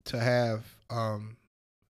to have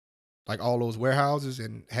like all those warehouses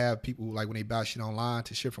and have people like when they buy shit online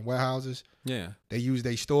to ship from warehouses, they use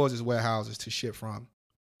their stores as warehouses to ship from.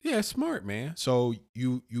 Yeah, it's smart, man. So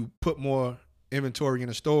you put more inventory in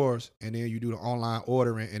the stores and then you do the online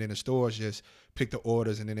ordering and then the stores just pick the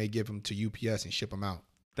orders and then they give them to UPS and ship them out.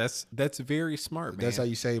 That's very smart, man. That's how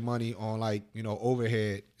you save money on like,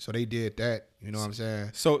 overhead. So they did that. You know what I'm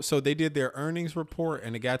saying? So they did their earnings report,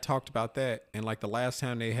 and the guy talked about that. And like the last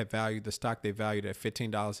time they had valued the stock, they valued at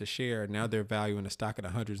 $15 a share. Now they're valuing the stock at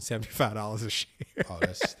 $175 a share. Oh,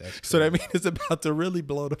 that's crazy. So that means it's about to really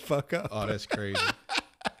blow the fuck up. Oh, that's crazy.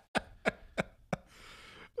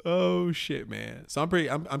 Oh shit, man. So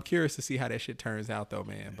I'm curious to see how that shit turns out though,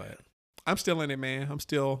 man. But I'm still in it, man. I'm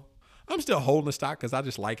still holding the stock because I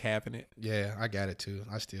just like having it. Yeah, I got it too.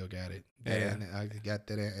 I still got it. Yeah. And I got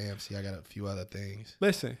that at AMC. I got a few other things.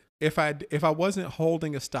 Listen, if I wasn't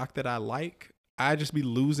holding a stock that I like, I'd just be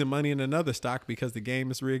losing money in another stock because the game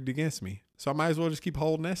is rigged against me. So I might as well just keep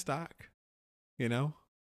holding that stock. It's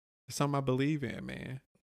something I believe in, man.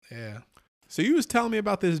 Yeah. So you was telling me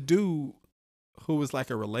about this dude who was like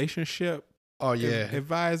a relationship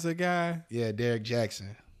advisor guy. Yeah, Derek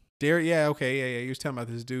Jackson. Derek, yeah, okay, yeah. You was telling about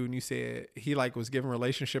this dude, and you said he like was giving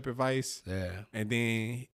relationship advice. Yeah. And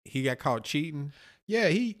then he got caught cheating. Yeah,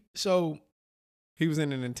 he was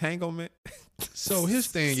in an entanglement. So his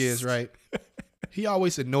thing is, right, he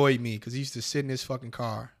always annoyed me because he used to sit in his fucking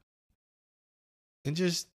car and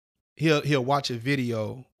just he'll watch a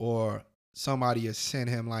video or somebody will send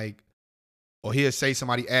him like, or he'll say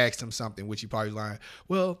somebody asked him something, which he probably lying.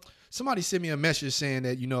 Well, somebody sent me a message saying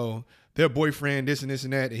that, their boyfriend, this and this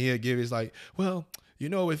and that. And he'll give his like, well,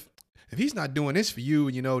 if he's not doing this for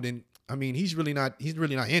you, then, I mean, he's really not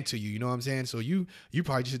into you. You know what I'm saying? So you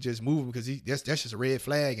probably should just move him because that's just a red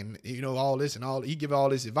flag. And, all this and all, he give all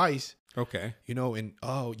this advice. Okay. And,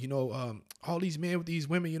 all these men with these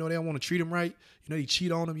women, they don't want to treat them right. They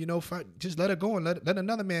cheat on them, just let her go and let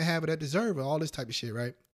another man have it that deserve it. All this type of shit,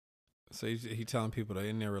 right? So he telling people that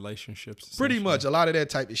in their relationships. Pretty much a lot of that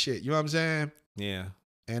type of shit. You know what I'm saying? Yeah.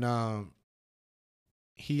 And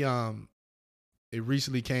it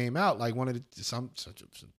recently came out like one of some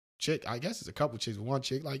chick, I guess it's a couple chicks, one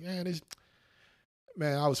chick like, man,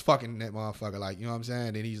 I was fucking that motherfucker, like, you know what I'm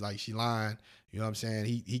saying? Then he's like, she lying, you know what I'm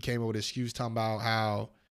saying? He came up with an excuse talking about how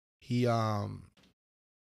he him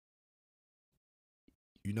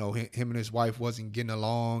and his wife wasn't getting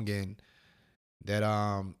along, and that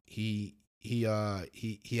he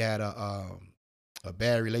had a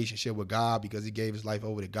bad relationship with God because he gave his life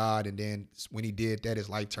over to God, and then when he did that, his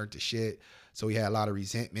life turned to shit. So he had a lot of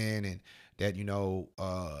resentment, and that So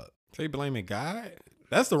you blaming God?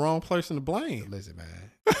 That's the wrong person to blame. Listen,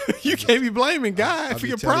 man, you can't be blaming God for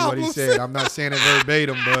your problems. What he said. I'm not saying it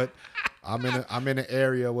verbatim, but I'm in an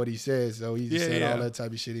area of what he said. So he just said all that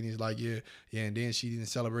type of shit, and he's like, yeah. And then she didn't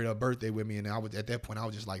celebrate her birthday with me, and I was at that point, I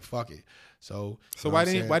was just like, fuck it. So why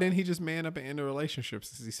didn't he just man up and end the relationship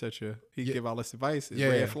since he give all this advice? It's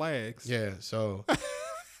red flags. Yeah. So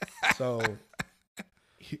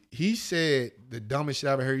he said the dumbest shit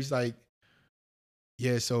I ever heard. He's like,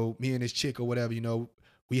 yeah, so me and this chick or whatever,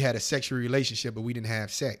 we had a sexual relationship, but we didn't have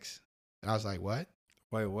sex. And I was like, what?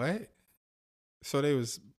 Wait, what? So they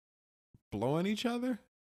was blowing each other?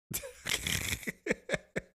 I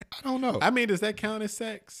don't know. I mean, does that count as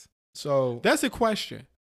sex? So that's a question.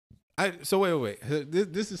 So wait.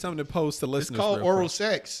 This is something to pose to listeners. It's called oral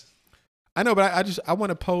sex. I know, but I want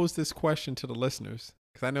to pose this question to the listeners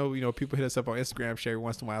because I know people hit us up on Instagram share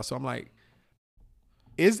once in a while. So I'm like,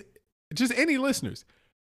 is just any listeners?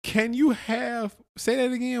 Can you say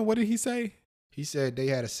that again? What did he say? He said they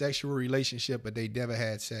had a sexual relationship, but they never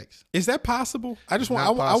had sex. Is that possible? I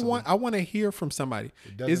want to hear from somebody.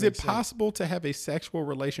 Is it possible to have a sexual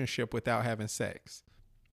relationship without having sex?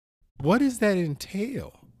 What does that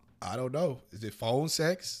entail? I don't know. Is it phone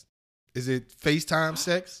sex? Is it FaceTime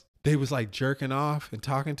sex? They was like jerking off and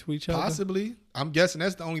talking to each other? Possibly. I'm guessing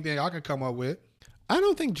that's the only thing I can come up with. I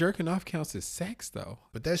don't think jerking off counts as sex, though.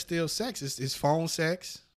 But that's still sex. It's phone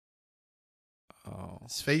sex. Oh.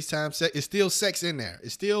 It's FaceTime sex. It's still sex in there.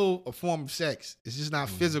 It's still a form of sex. It's just not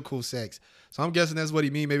physical sex. So I'm guessing that's what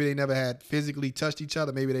he mean. Maybe they never had physically touched each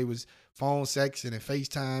other. Maybe they was phone sex and then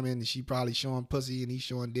FaceTime, and she probably showing pussy and he's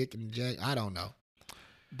showing dick and jack. I don't know.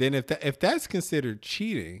 Then if that's considered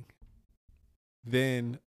cheating,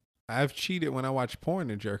 then I've cheated when I watch porn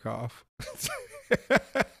and jerk off.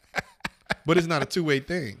 But it's not a two-way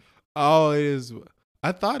thing. Oh, it is.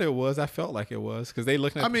 I thought it was. I felt like it was because they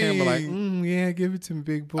looking at the camera like, yeah, give it to me,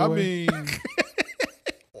 big boy. I mean,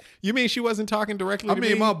 you mean she wasn't talking directly to me? I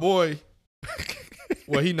mean, my boy.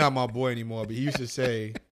 Well, he not my boy anymore, but he used to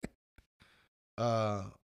say, when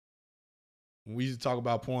we used to talk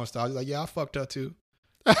about porn stars, he's like, yeah, I fucked her too.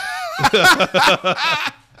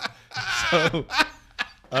 So,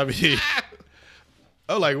 I mean,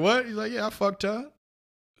 I was like, what? He's like, yeah, I fucked her.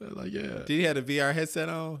 I was like, yeah. Did he have a VR headset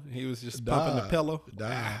on? He was just pumping the pillow.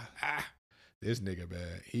 This nigga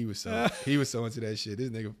bad. He was so into that shit. This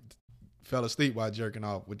nigga fell asleep while jerking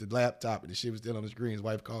off with the laptop and the shit was still on the screen. His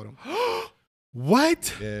wife called him.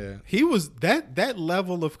 What? Yeah. He was that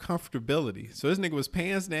level of comfortability. So this nigga was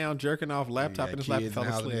pants down, jerking off, laptop in his lap, and fell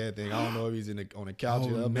asleep. I don't know if he's on the couch.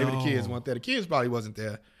 Oh, Maybe the no. kids weren't there. The kids probably wasn't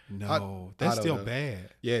there. No, I that's don't still know.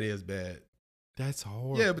 bad. Yeah, it is bad. That's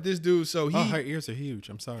horrible. Yeah, but this dude, so he her ears are huge.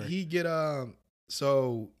 I'm sorry. he get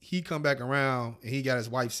so he come back around and he got his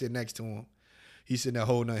wife sitting next to him. He's sitting there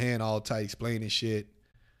holding her hand all tight, explaining shit.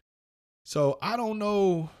 So I don't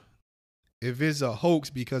know if it's a hoax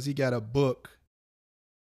because he got a book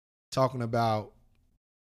talking about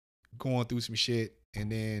going through some shit,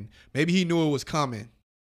 and then maybe he knew it was coming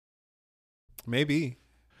Maybe.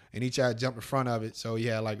 and he tried to jump in front of it. So he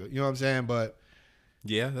had like, you know what I'm saying? But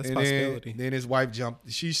Yeah, that's a and possibility. then his wife jumped.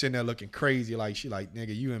 She's sitting there looking crazy. Like, she like,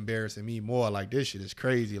 nigga, you embarrassing me more. Like, this shit is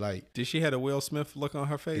crazy. Like, Did she had a Will Smith look on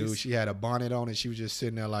her face? dude, she had a bonnet on and she was just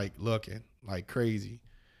sitting there like looking like crazy.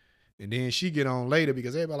 And then she get on later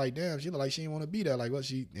because everybody like, damn, she look like she didn't want to be there. Like, what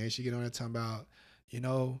she? And she get on there talking about,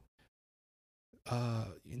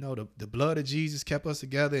 the blood of Jesus kept us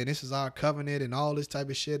together and this is our covenant and all this type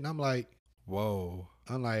of shit. And I'm like, Whoa.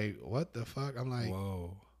 what the fuck?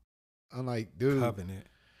 Whoa. I'm like, dude. Covenant.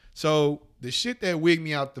 So the shit that wigged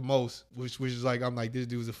me out the most, which is like, I'm like, this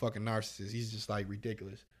dude's a fucking narcissist. He's just like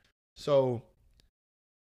ridiculous. So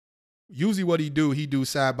usually what he do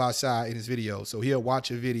side by side in his video. So he'll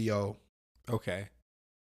watch a video Okay.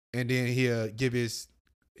 and then he'll give his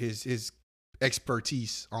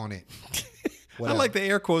expertise on it. I like the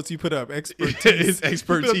air quotes you put up. Expertise. His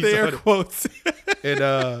expertise. You put up the air on it. quotes.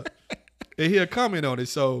 And he'll comment on it.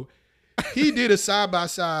 So he did a side by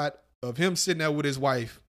side of him sitting there with his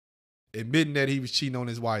wife, admitting that he was cheating on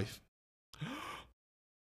his wife.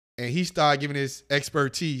 And he started giving his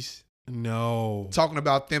expertise, No. talking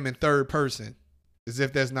about them in third person, as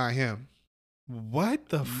if that's not him. What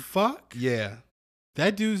the fuck? Yeah.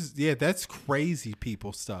 That dude's, that's crazy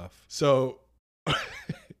people stuff. So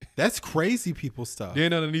That's crazy people stuff.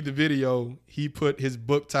 then underneath the video, he put his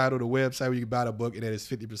book title, the website where you can buy the book, and that is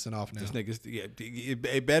 50% off now. This nigga's,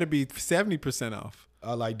 it better be 70% off.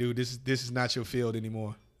 I like, dude, this is not your field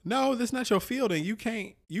anymore. No, that's not your field, and you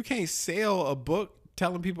can't sell a book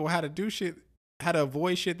telling people how to do shit, how to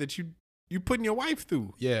avoid shit that you putting your wife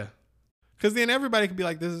through. Yeah. Because then everybody could be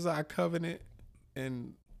like, this is our covenant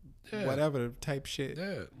and Yeah. whatever type shit.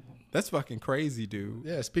 Yeah. That's fucking crazy, dude.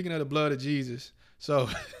 Yeah. Speaking of the blood of Jesus. So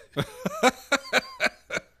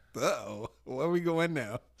Uh-oh. Where we going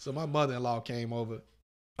now? so my mother-in-law came over.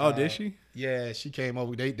 Oh, did she? Yeah, she came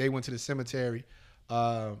over. They went to the cemetery.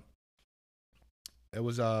 It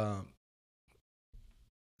was the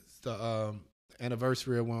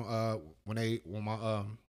anniversary of when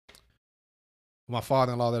my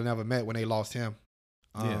father-in-law that I never met when they lost him.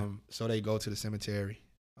 So they go to the cemetery.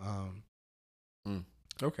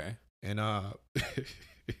 Okay. And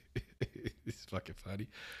it's fucking funny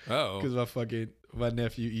Oh. because my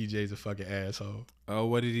nephew EJ's a fucking asshole. Oh,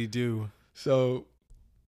 what did he do? So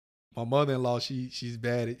my mother-in-law, she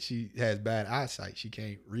has bad eyesight. She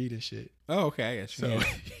can't read and shit. Oh, okay. I got you. So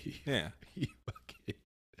Yeah.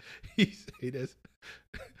 he say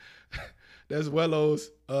that's Wello's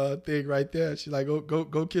thing right there. She like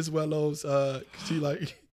go kiss Wello's. She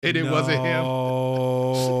like and it wasn't him.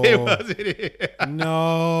 It wasn't him.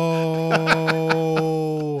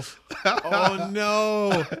 No. Oh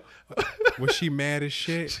no. Was she mad as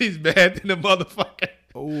shit? She's mad than the motherfucker.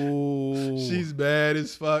 Oh. She's mad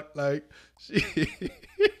as fuck. Like she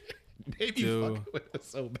they be Dude. fucking with her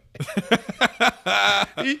so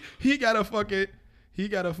bad. he got a fucking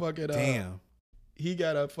Damn. he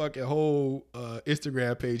got a fucking whole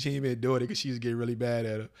Instagram page. He ain't been doing it because she was getting really bad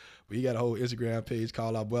at her. But he got a whole Instagram page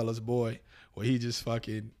called Abuela's Boy, where he just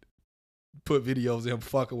fucking put videos of him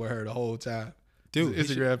fucking with her the whole time. Dude, His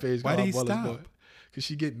Instagram page why called did he Abuela's stop? Boy. Because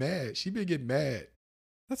she get mad. She been getting mad.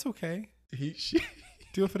 That's okay. She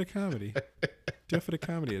Do it for the comedy. Do it for the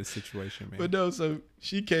comedy of the situation, man. But no, so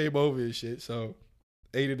she came over and shit. So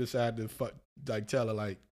Ada decided to tell her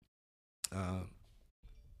like,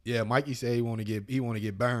 yeah, Mikey said he want to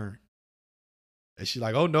get burned. And she's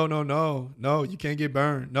like, oh no, you can't get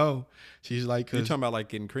burned. No. She's like, You're talking about like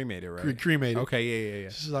getting cremated, right? cremated. Okay, yeah.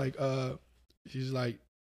 She's like,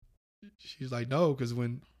 no, because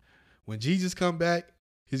when Jesus come back,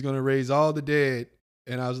 he's gonna raise all the dead.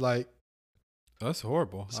 And I was like, That's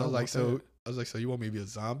horrible. so you want me to be a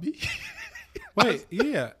zombie? Wait,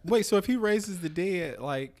 yeah. Wait, so if he raises the dead,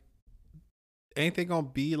 like, ain't they gonna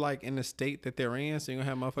be like in the state that they're in? So you're gonna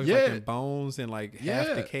have motherfuckers Yeah. like in bones and like half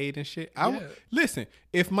Yeah. decayed and shit. Yeah. Listen,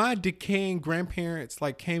 if my decaying grandparents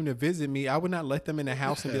like came to visit me, I would not let them in the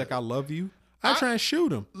house and be like, "I love you." I'd try and shoot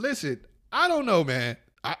them. Listen, I don't know, man.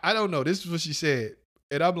 I don't know. This is what she said,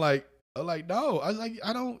 and I'm like, no. I was like,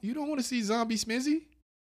 you don't want to see Zombie Smizzy?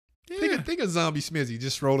 Yeah. Think of Zombie Smizzy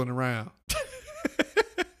just strolling around.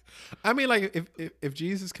 I mean, like if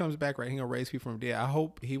Jesus comes back, right, he gonna raise people from dead. I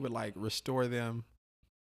hope he would like restore them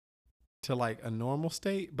to like a normal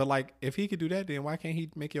state. But like, if he could do that, then why can't he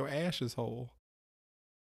make your ashes whole?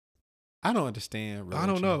 I don't understand. Religion. I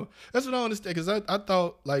don't know. That's what I don't understand. Because I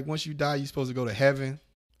thought like once you die, you're supposed to go to heaven,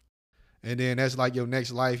 and then that's like your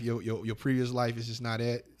next life. Your previous life is just not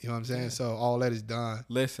it. You know what I'm saying? Yeah. So all that is done.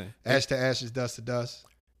 Listen, Ash to ashes, dust to dust.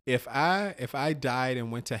 if I died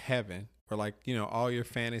and went to heaven, where like, you know, all your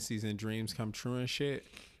fantasies and dreams come true and shit,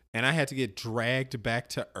 and I had to get dragged back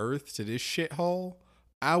to Earth to this shithole,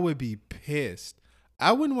 I would be pissed.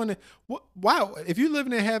 I wouldn't want to. Wow, if you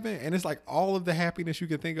living in heaven and it's like all of the happiness you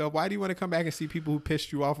could think of, why do you want to come back and see people who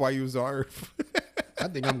pissed you off while you was on Earth? I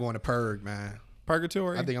think I'm going to purge, man.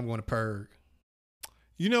 Purgatory. I think I'm going to purge.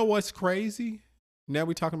 You know what's crazy? Now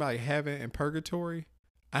we talking about like heaven and purgatory.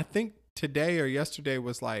 I think today or yesterday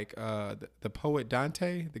was like the poet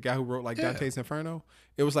Dante, the guy who wrote like Yeah. Dante's Inferno.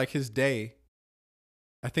 It was like his day.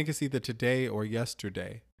 I think it's either today or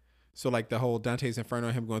yesterday. So like the whole Dante's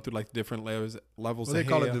Inferno, him going through like different levels What of they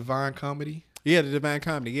call it, hell. divine comedy. Yeah, the Divine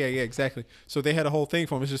Comedy. Yeah, exactly. So they had a whole thing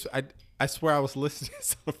for him. It's just I swear I was listening to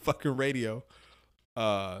this on the fucking radio,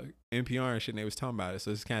 NPR and shit, and they was talking about it.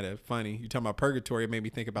 So it's kind of funny. You talking about purgatory? It made me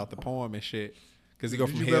think about the poem and shit. Because you go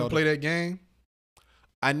Did from you hell. ever play that game?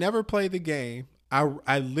 I never played the game.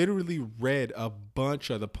 I literally read a bunch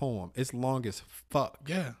of the poem. It's long as fuck.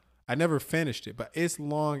 Yeah. I never finished it, but it's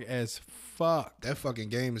long as fuck. That fucking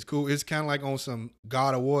game is cool. It's kind of like on some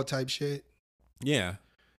God of War type shit. Yeah.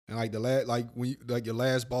 And like the last, like when you, like your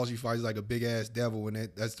last boss you fight is like a big ass devil, and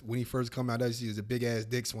that's when he first come out. That's is a big ass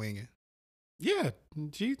dick swinging. Yeah.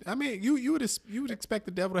 Gee, I mean, you would expect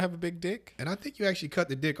the devil to have a big dick. And I think you actually cut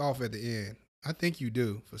the dick off at the end. I think you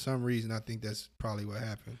do. For some reason, I think that's probably what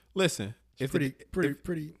happened. Listen, It's pretty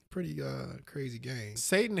crazy game.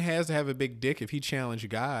 Satan has to have a big dick if he challenged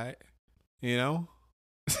God, you know?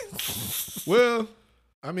 Well,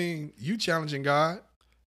 I mean, you challenging God.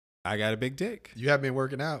 I got a big dick. You have been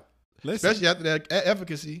working out, Listen, especially after that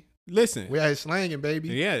efficacy. listen. We out here slanging, baby.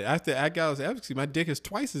 Yeah, after I got his efficacy, my dick is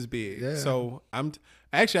twice as big. Yeah. So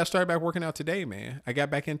I started back working out today, man. I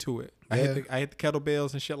got back into it. I hit the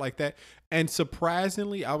kettlebells and shit like that. And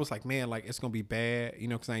surprisingly, I was like, man, like it's gonna be bad, you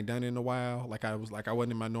know, because I ain't done it in a while. I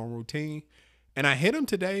wasn't in my normal routine. And I hit them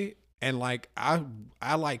today, and like I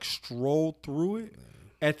like strolled through it.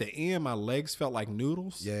 At the end, my legs felt like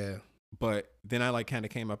noodles. Yeah. But then I like kind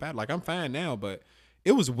of came up at it. Like I'm fine now, but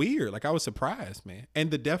it was weird. Like I was surprised, man.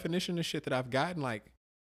 And the definition of shit that I've gotten, like,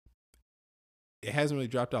 it hasn't really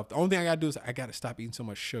dropped off. The only thing I gotta do is I gotta stop eating so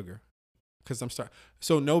much sugar, because I'm starting.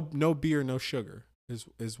 So no beer, no sugar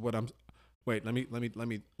is what I'm. Wait, let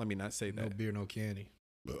me not say No that. beer, no candy.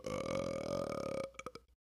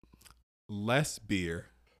 Less beer,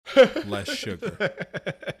 less sugar.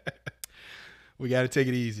 We got to take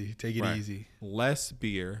it easy. Take it Right. easy. Less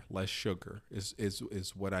beer, less sugar is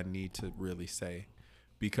what I need to really say,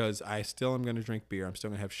 because I still am gonna drink beer. I'm still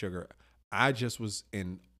gonna have sugar. I just was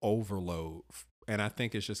in overload, and I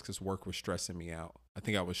think it's just because work was stressing me out. I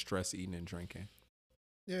think I was stress eating and drinking.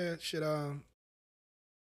 Yeah, shit.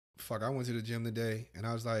 Fuck. I went to the gym today, and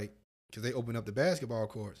I was like, because they opened up the basketball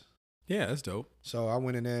courts. Yeah, that's dope. So I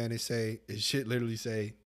went in there, and it shit literally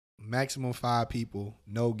say maximum 5 people,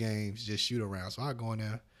 no games, just shoot around. So I go in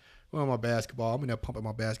there, on my basketball. I'm in there pumping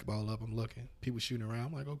my basketball up. I'm looking, people shooting around.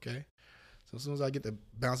 I'm like, okay. So as soon as I get to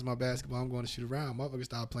bouncing my basketball, I'm going to shoot around. Motherfuckers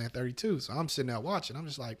start playing 32. So I'm sitting there watching. I'm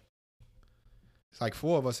just like, it's like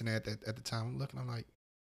 4 of us in there at the time. I'm looking. I'm like,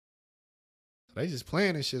 so they just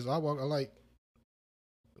playing and shit. So I'm like,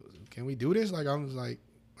 can we do this? Like I'm just like,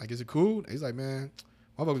 is it cool? He's like, man,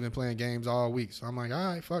 motherfuckers been playing games all week. So I'm like,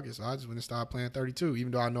 all right, fuck it. So I just went and started playing 32,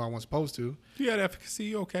 even though I know I wasn't supposed to. You got efficacy,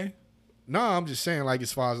 you okay? No, I'm just saying, like,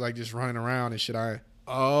 as far as like just running around and shit,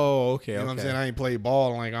 Oh, okay. you know what I'm saying? I ain't played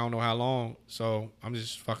ball in like I don't know how long. So I'm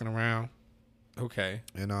just fucking around. Okay.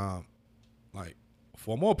 And like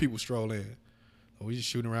 4 more people stroll in. So we just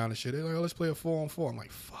shooting around and shit. They're like, oh, let's play a 4-on-4. I'm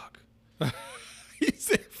like, fuck. You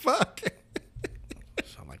said fuck.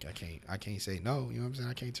 So I'm like, I can't say no. You know what I'm saying?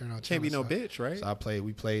 I can't turn out. Can't be no So bitch, right? So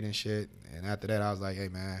we played and shit. And after that, I was like, hey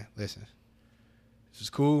man, listen, this is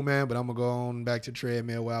cool, man, but I'm gonna go on back to the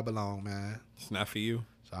treadmill where I belong, man. It's not for you.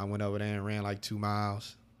 So I went over there and ran like 2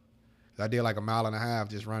 miles. I did like a mile and a half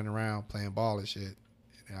just running around playing ball and shit.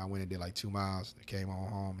 And I went and did like 2 miles. I came on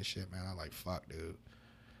home and shit, man. I was like, fuck, dude.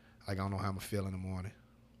 Like, I don't know how I'm going to feel in the morning.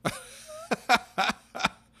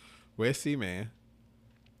 We'll see, man.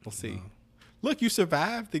 We'll see. Look, you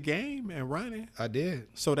survived the game and running. I did.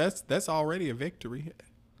 So that's already a victory.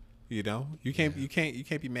 You know, you can't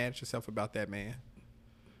be mad at yourself about that, man.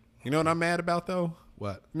 You know what I'm mad about though?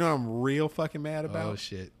 What? You know what I'm real fucking mad about? Oh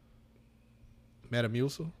shit.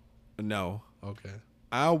 Metamucil? No. Okay.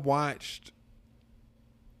 I watched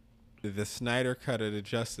the Snyder Cut of the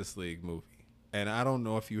Justice League movie, and I don't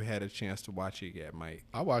know if you had a chance to watch it yet, Mike.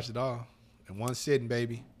 I watched it all in one sitting,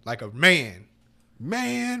 baby, like a man.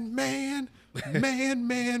 Man.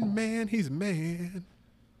 He's man.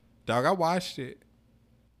 Dog, I watched it.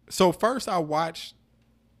 So first I watched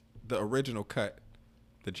the original cut,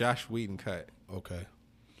 the Josh Whedon cut. Okay.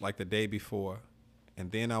 Like the day before.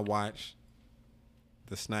 And then I watched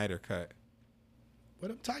the Snyder cut. Where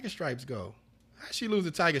them tiger stripes go? How'd she lose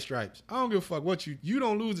the tiger stripes? I don't give a fuck what you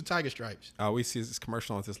don't lose the tiger stripes. I always see this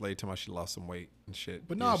commercial on this lady talking about she lost some weight and shit.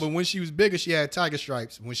 But no, but when she was bigger, she had tiger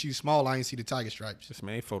stripes. When she was small, I didn't see the tiger stripes. This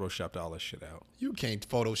man photoshopped all this shit out. You can't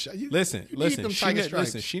Photoshop. Listen,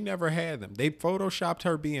 listen. she never had them. They photoshopped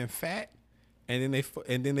her being fat, and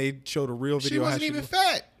then they showed a real video. She wasn't even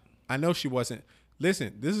fat. I know she wasn't.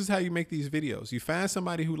 Listen, this is how you make these videos. You find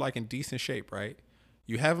somebody who like in decent shape, right?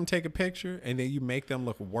 You have them take a picture, and then you make them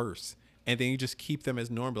look worse. And then you just keep them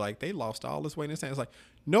as normal. Like, they lost all this weight. And it's like,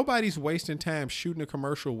 nobody's wasting time shooting a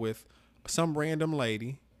commercial with some random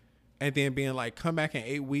lady and then being like, come back in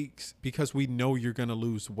 8 weeks because we know you're going to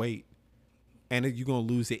lose weight. And you're going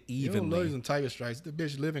to lose it evenly. You don't lose them tiger stripes. The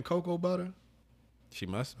bitch live in cocoa butter. She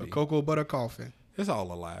must be. A cocoa butter coffin. It's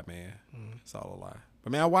all a lie, man. It's all a lie.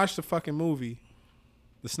 But, man, I watched the fucking movie,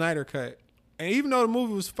 the Snyder Cut. And even though the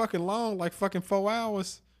movie was fucking long, like fucking 4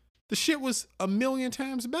 hours, the shit was 1,000,000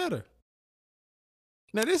 times better.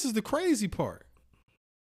 Now, this is the crazy part.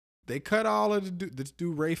 They cut all of the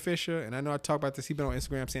dude Ray Fisher, and I know I talked about this. He been on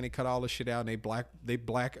Instagram saying they cut all the shit out and they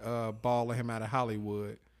black ball him out of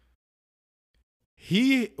Hollywood.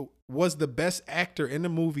 He was the best actor in the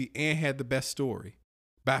movie and had the best story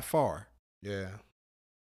by far. Yeah.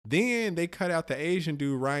 Then they cut out the Asian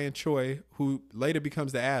dude Ryan Choi, who later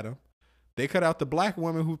becomes the Atom. They cut out the black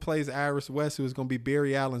woman who plays Iris West, who is going to be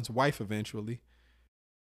Barry Allen's wife eventually.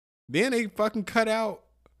 Then they fucking cut out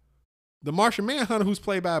the Martian Manhunter, who's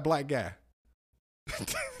played by a black guy.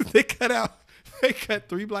 They cut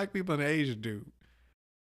 3 black people and an Asian dude.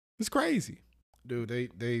 It's crazy. Dude,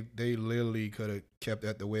 they literally could have kept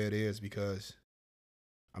that the way it is because,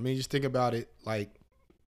 I mean, just think about it. Like,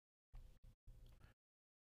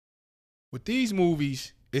 with these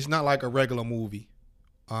movies, it's not like a regular movie.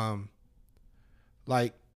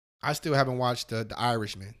 Like, I still haven't watched the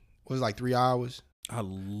Irishman. It was like 3 hours. I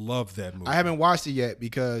love that movie. I haven't watched it yet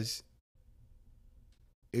because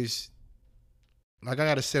it's like I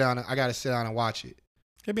gotta sit down and watch it.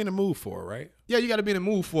 Gotta be in the mood for it, right? Yeah, you gotta be in the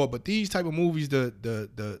mood for it. But these type of movies, the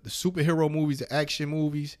superhero movies, the action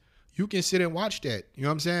movies, you can sit and watch that. You know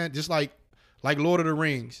what I'm saying? Just like Lord of the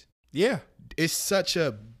Rings. Yeah. It's such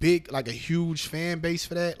a big, like a huge fan base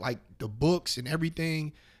for that. Like the books and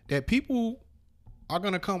everything, that people are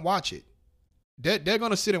gonna come watch it. They're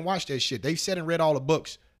gonna sit and watch that shit. They've sat and read all the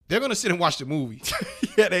books. They're gonna sit and watch the movie.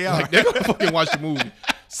 Yeah, they are. Like, they're gonna fucking watch the movie.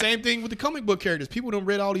 Same thing with the comic book characters. People done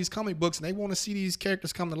read all these comic books and they want to see these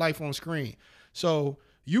characters come to life on screen. So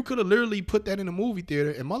you could have literally put that in a movie theater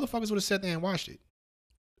and motherfuckers would have sat there and watched it.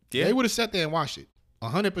 Yeah, they would have sat there and watched it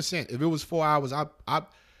 100%. If it was 4 hours, I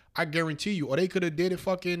guarantee you. Or they could have did it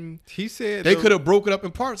fucking. He said they could have broke it up in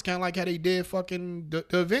parts, kind of like how they did fucking the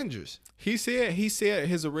Avengers. He said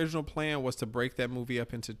his original plan was to break that movie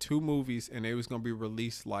up into 2 movies and it was going to be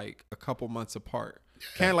released like a couple months apart. Yeah.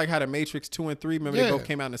 Kind of like how the Matrix 2 and 3, remember they both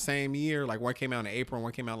came out in the same year. Like one came out in April and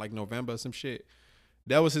one came out like November or some shit.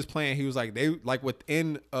 That was his plan. He was like, they like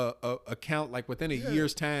within within a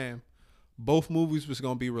year's time, both movies was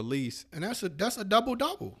going to be released. And that's a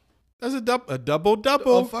double-double. That's a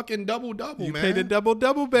double-double. A fucking double-double, you man. You paid a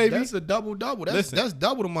double-double, baby. That's a double-double. That's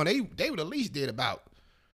double the money. They would at least did about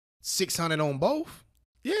 600 on both.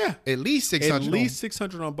 Yeah. At least 600. At least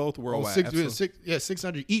 600 on both worldwide.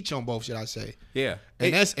 600 each on both, should I say. Yeah.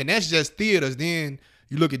 And that's just theaters. Then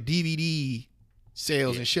you look at DVD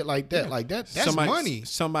sales and shit like that. Yeah. Like that's money.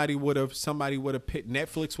 Somebody would have paid,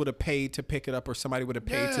 Netflix would have paid to pick it up, or somebody would have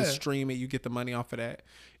paid to stream it. You get the money off of that.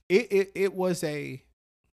 It was a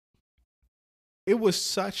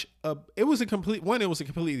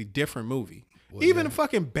completely different movie. Well, Even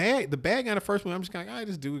yeah. the bad guy in the first one, I'm just kind of,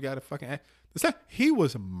 this dude got to fucking act. He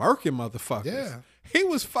was murking motherfuckers. Yeah. He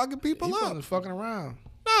was fucking people He up. wasn't fucking around.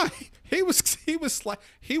 Nah, he was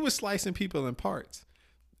slicing people in parts.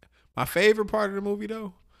 My favorite part of the movie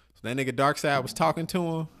though, so that nigga Darkseid was talking to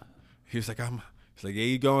him. He was like, he's like, yeah,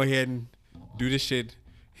 you go ahead and do this shit.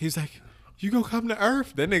 He's like, you gonna come to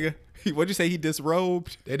Earth? That nigga, what'd you say? He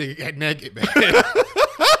disrobed. That nigga got naked, man.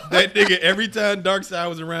 That nigga, every time Darkseid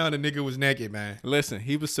was around, the nigga was naked, man. Listen,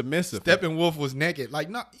 he was submissive. Steppenwolf was naked. Like,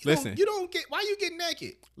 no, Listen. you don't get, why you get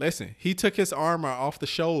naked? Listen, he took his armor off the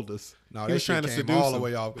shoulders. No, he that was shit trying to came seduce all the him.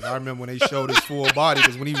 way off. Because I remember when they showed his full body.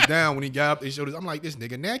 Because when he was down, when he got up, they showed his. I'm like, this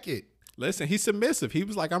nigga naked. Listen, he's submissive. He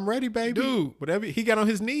was like, I'm ready, baby. Dude. Whatever. He got on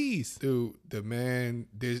his knees. Dude, the man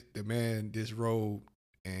disrobed,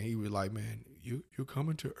 and he was like, man, you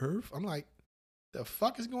coming to Earth? I'm like, the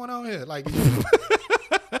fuck is going on here? Like,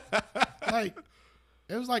 like,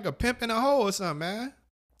 it was like a pimp in a hole or something, man.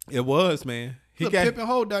 It was, man. It's a pimp and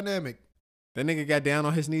hole dynamic. That nigga got down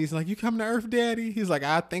on his knees like, you coming to Earth, daddy? He's like,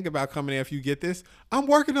 I think about coming there if you get this. I'm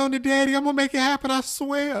working on it, daddy. I'm going to make it happen, I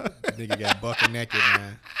swear. Nigga got bucket naked,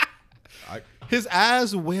 man. His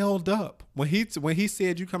eyes welled up. When he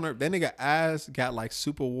said you coming to Earth, that nigga eyes got like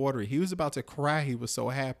super watery. He was about to cry. He was so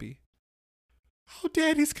happy. Oh,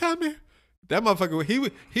 daddy's coming. That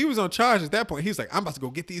motherfucker, he was on charge at that point. He was like, I'm about to go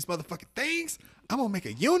get these motherfucking things. I'm going to make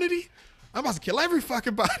a unity. I'm about to kill every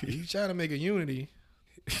fucking body. He trying to make a unity.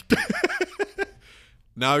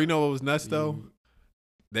 Now, you know what was nuts though?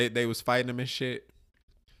 They was fighting him and shit.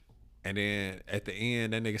 And then at the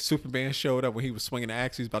end, that nigga Superman showed up when he was swinging the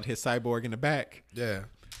axe. He was about to hit Cyborg in the back. Yeah.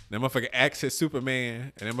 That motherfucker axe hit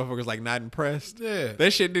Superman, and that motherfucker's like not impressed. Yeah.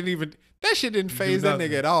 That shit didn't phase that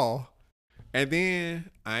nothing. nigga at all. And then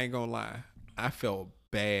I ain't gonna lie, I felt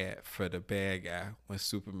bad for the bad guy when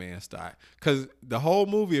Superman started, cause the whole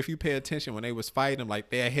movie, if you pay attention, when they was fighting him, like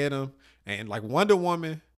they hit him, and like Wonder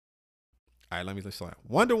Woman. All right, let me explain.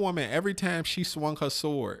 Wonder Woman, every time she swung her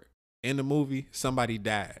sword in the movie, somebody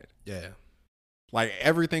died. Yeah. Like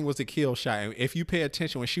everything was a kill shot. And if you pay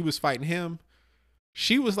attention, when she was fighting him,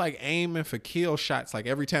 she was like aiming for kill shots like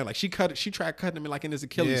every time. Like she tried cutting him like in his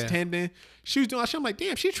Achilles tendon. She was doing shit. I'm like,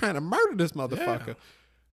 damn, she's trying to murder this motherfucker. Yeah.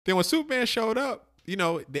 Then when Superman showed up, you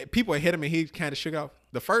know, people hit him and he kind of shook off.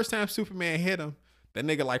 The first time Superman hit him, that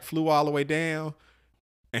nigga like flew all the way down.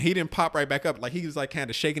 And he didn't pop right back up. Like he was like kind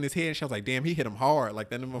of shaking his head. And she was like, damn, he hit him hard. Like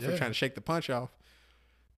that motherfucker trying to shake the punch off.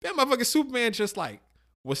 That motherfucker Superman just like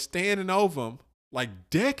was standing over him, like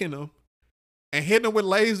decking him and hitting him with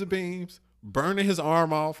laser beams, burning his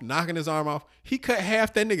arm off, knocking his arm off. He cut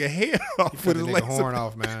half that nigga head off with his laser horn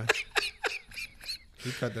off, man.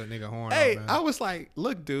 He cut that nigga horn off, man. I was like,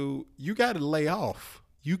 look, dude, you got to lay off.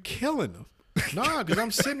 You killing him. Nah, because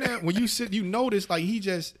I'm sitting there. When you sit, you notice like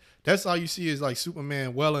that's all you see is like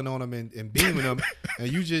Superman welling on him and beaming him.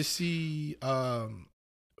 And you just see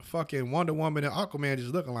fucking Wonder Woman and Aquaman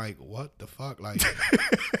just looking like, what the fuck? Like,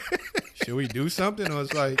 should we do something? Or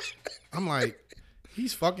it's like, I'm like,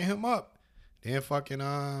 he's fucking him up. Then fucking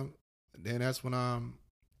then that's when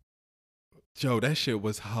Joe, that shit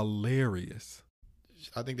was hilarious.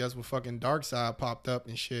 I think that's when fucking Darkseid popped up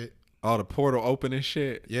and shit. Oh, the portal open and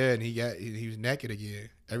shit. Yeah, and he was naked again.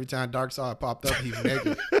 Every time Darkseid popped up, he was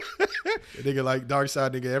naked. Nigga like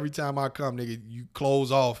Darkseid, nigga. Every time I come, nigga, you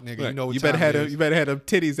close off, nigga. Right. You know what you time better have it is. you better have them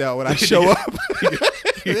titties out when I show up.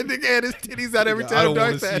 That nigga had his titties out every time. I don't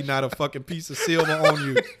want to see not a fucking piece of silver on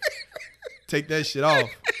you. Take that shit off.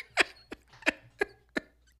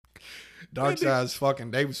 Darkseid's fucking.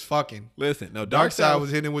 They was fucking. Listen, no, Darkseid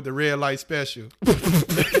was hitting with the red light special.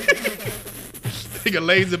 Nigga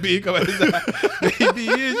laser beam come out his eye. Baby,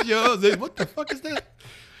 is yours. What the fuck is that?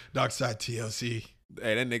 Darkseid TLC.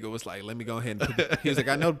 Hey, that nigga was like, let me go ahead and he was like,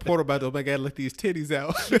 I know the portal about to open. I gotta let these titties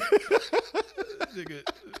out.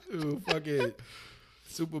 Nigga, fucking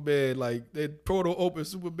Superman, like that portal open,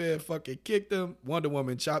 Superman fucking kicked him. Wonder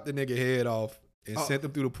Woman chopped the nigga head off and sent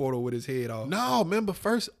him through the portal with his head off. No, remember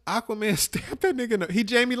first Aquaman stabbed that nigga. He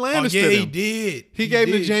Jamie Lannister. Oh, yeah, he him. did. He gave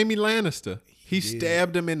him to Jamie Lannister. He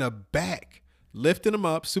stabbed him in the back, lifted him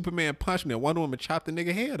up. Superman punched him. And Wonder Woman chopped the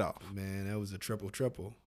nigga head off. Man, that was a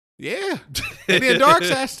triple. Yeah. And then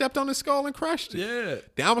Darkseid stepped on his skull and crushed it. Yeah.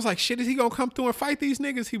 Then I was like, shit, is he gonna come through and fight these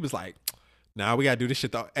niggas? He was like, nah, we gotta do this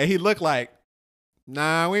shit though. And he looked like,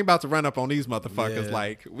 nah, we ain't about to run up on these motherfuckers. Yeah.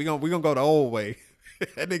 Like, we gonna go the old way.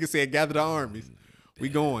 That nigga said, gather the armies. We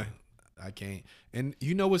going. I can't. And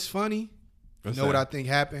you know what's funny? What's you know that? what I think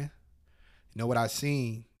happened? You know what I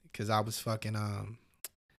seen? Because I was fucking,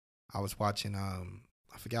 I was watching,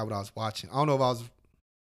 I forgot what I was watching. I don't know if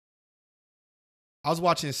I was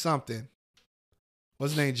watching something.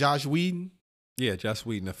 What's his name? Josh Whedon? Yeah, Joss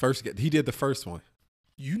Whedon. He did the first one.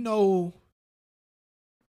 You know,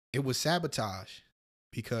 it was sabotage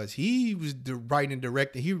because he was writing and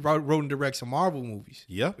directing. He wrote and directed some Marvel movies.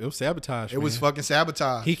 Yep, it was sabotage. It was fucking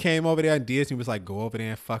sabotage. He came over there and Disney was like, go over there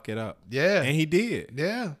and fuck it up. Yeah. And he did.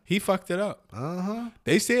 Yeah. He fucked it up. Uh-huh.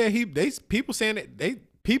 They said people saying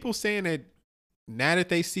that now that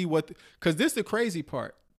they see because this is the crazy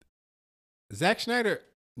part. Zack Snyder,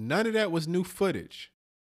 none of that was new footage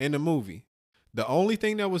in the movie. The only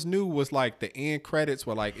thing that was new was like the end credits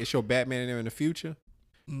were like, it's your Batman in there in the future.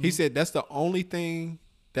 Mm-hmm. He said that's the only thing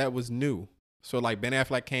that was new. So like Ben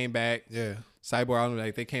Affleck came back. Yeah. Cyborg,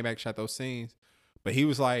 like they came back, shot those scenes. But he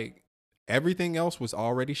was like, everything else was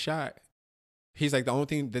already shot. He's like, the only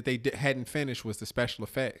thing that they hadn't finished was the special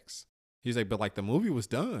effects. He's like, but like the movie was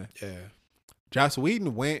done. Yeah. Joss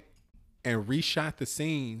Whedon went and reshot the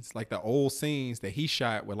scenes, like the old scenes that he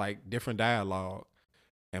shot with like different dialogue.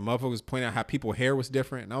 And motherfuckers pointing out how people's hair was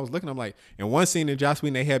different. And I was looking, I'm like, in one scene in Joss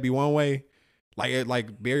Whedon, they hair be one way.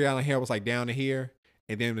 Like Barry Allen hair was like down to here.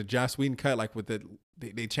 And then the Joss Whedon cut, like with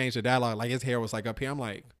they changed the dialogue, like his hair was like up here. I'm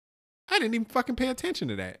like, I didn't even fucking pay attention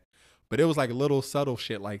to that. But it was like little subtle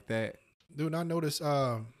shit like that. Dude, I noticed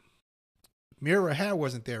Mira hair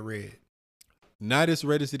wasn't that red. Not as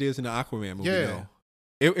red as it is in the Aquaman movie, yeah.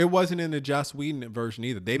 though. It wasn't in the Joss Whedon version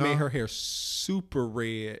either. They made her hair super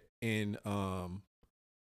red in the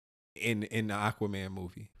Aquaman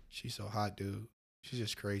movie. She's so hot, dude. She's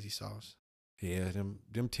just crazy sauce. Yeah, them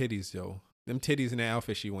titties, yo. Them titties in the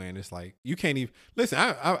outfit she wearing, it's like you can't even listen.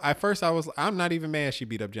 I'm not even mad she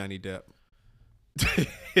beat up Johnny Depp.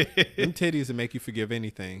 Them titties will make you forgive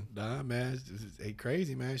anything. Nah, man, it's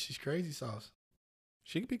crazy, man. She's crazy sauce.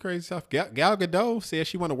 She could be crazy stuff. Gal Gadot said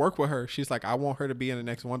she want to work with her. She's like, I want her to be in the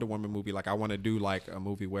next Wonder Woman movie. Like, I want to do like a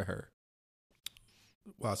movie with her.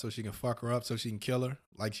 Wow, so she can fuck her up, so she can kill her,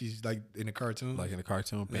 like she's like in the cartoon. Like in the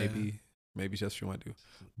cartoon, maybe just what she want to do.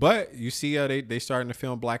 But you see, they starting to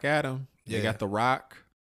film Black Adam. They got The Rock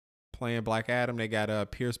playing Black Adam. They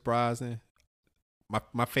got Pierce Brosnan,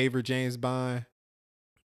 my favorite James Bond.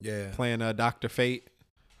 Yeah, playing Dr. Fate.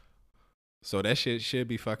 So that shit should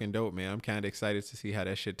be fucking dope, man. I'm kind of excited to see how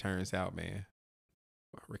that shit turns out, man.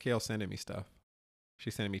 Raquel sending me stuff.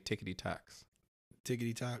 She's sending me tickety talks.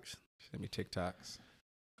 Tickety talks. She sent me TikToks.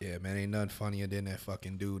 Yeah, man, ain't nothing funnier than that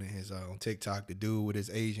fucking dude in his on TikTok. The dude with his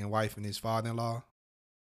Asian wife and his father-in-law.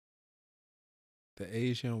 The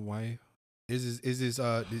Asian wife. Is this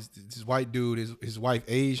white dude? His wife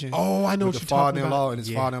Asian? Oh, I know what you're talking about. And his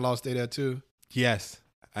father-in-law stay there too. Yes.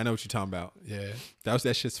 I know what you're talking about. Yeah.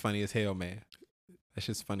 That shit's funny as hell, man. That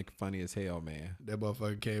shit's funny as hell, man. That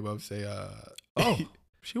motherfucker came up and say, oh,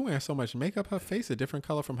 she wearing so much makeup, her face a different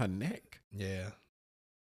color from her neck. Yeah.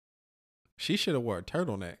 She should have wore a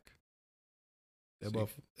turtleneck. That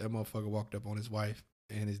motherfucker walked up on his wife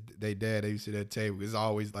and they dad, they used to sit at the table. It's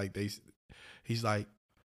always like he's like,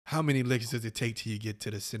 how many licks does it take till you get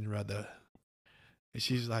to the Cinderella? And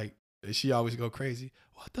she's like, and she always go crazy.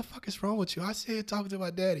 What the fuck is wrong with you? I said talking to my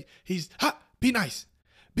daddy. He's be nice.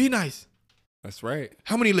 Be nice. That's right.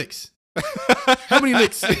 How many licks? How many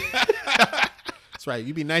licks? That's right.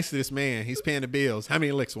 You be nice to this man. He's paying the bills. How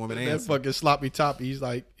many licks, woman? That fucking sloppy toppy. He's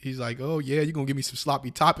like, oh yeah, you gonna give me some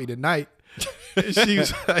sloppy toppy tonight.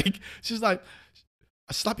 She's like,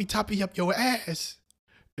 a sloppy toppy up your ass.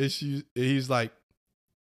 And he's like,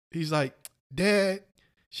 Dad,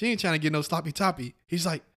 she ain't trying to get no sloppy toppy. He's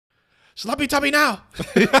like, sloppy toppy now.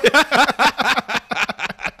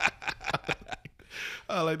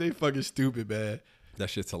 Oh, like they fucking stupid, man.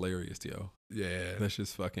 That shit's hilarious, yo. Yeah. That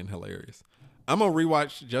shit's fucking hilarious. I'm gonna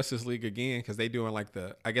rewatch Justice League again because they doing like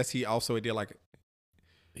I guess he also did like.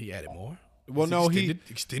 He added more. Well, no, he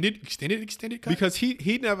extended cut? Because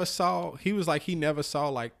he never saw. He was like he never saw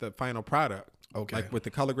like the final product. Okay. Like with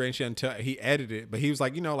the color gradation until he edited it, but he was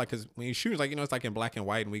like, like, cause when he shoots, like, it's like in black and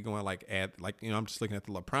white, and we going like add, like, I'm just looking at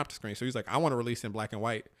the little prompt screen. So he's like, I want to release it in black and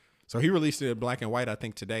white. So he released it in black and white. I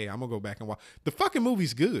think today I'm gonna go back and watch. The fucking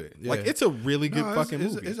movie's good. Yeah. Like it's a really good fucking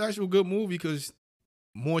movie. It's actually a good movie because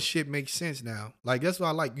more shit makes sense now. Like that's why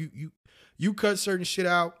I like you cut certain shit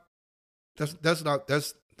out.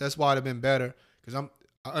 That's why it'd been better because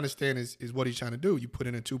I understand is what he's trying to do. You put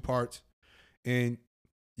it in 2 parts and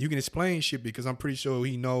you can explain shit because I'm pretty sure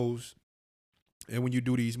he knows. And when you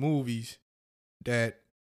do these movies, that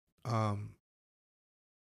when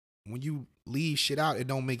you leave shit out, it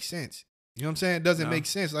don't make sense. You know what I'm saying? It doesn't make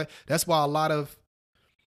sense. Like that's why a lot of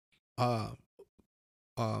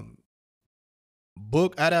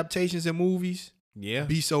book adaptations and movies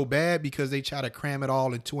be so bad because they try to cram it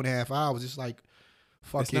all in 2.5 hours. It's like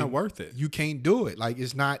fucking, it's not worth it. You can't do it. Like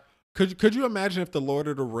it's not. Could you imagine if the Lord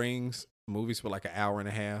of the Rings movies with like an hour and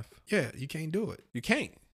a half. Yeah, you can't do it. You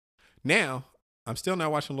can't. Now, I'm still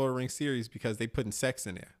not watching Lord of the Rings series because they putting sex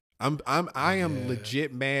in there. I am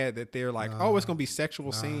legit mad that they're like, oh, it's gonna be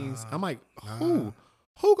sexual scenes. I'm like, who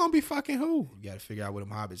gonna be fucking who? You got to figure out where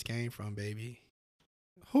them hobbits came from, baby.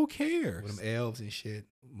 Who cares? With them elves and shit,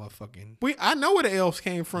 motherfucking. I know where the elves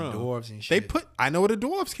came from. Dwarves and shit. I know where the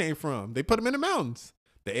dwarves came from. They put them in the mountains.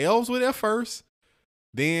 The elves were there first.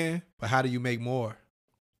 Then, but how do you make more?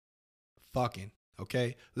 Fucking.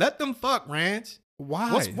 Okay, let them fuck, Rance.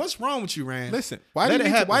 Why? What's wrong with you, Rance? Listen, why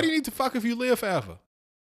do you need to fuck if you live forever?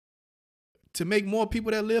 To make more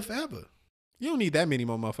people that live forever. You don't need that many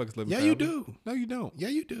more motherfuckers living forever. Yeah, you do. No, you don't. Yeah,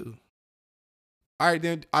 you do. All right,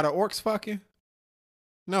 then are the orcs fucking?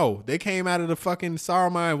 No, they came out of the fucking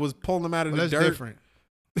Saruman and was pulling them out of the dirt. That's different.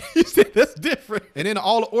 You said that's different. And then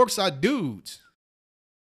all the orcs are dudes.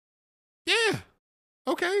 Yeah.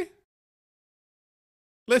 Okay.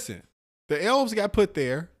 Listen, the elves got put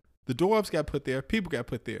there. The dwarves got put there. People got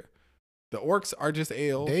put there. The orcs are just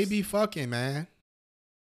elves. They be fucking, man.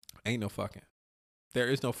 Ain't no fucking. There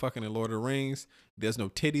is no fucking in Lord of the Rings. There's no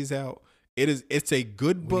titties out. It's a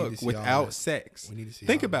good book without sex. We need to see.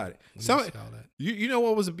 Think about it. So you know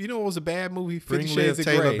what was a bad movie? Bring Liv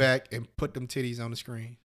Taylor back and put them titties on the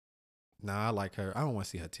screen. Nah, I like her. I don't want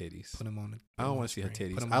to see her titties. Put them on the. I don't want to see her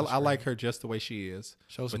titties. I like her just the way she is.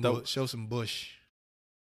 Show some bush.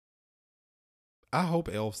 I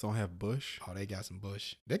hope elves don't have bush. Oh, they got some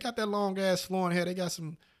bush. They got that long ass flowing hair. They got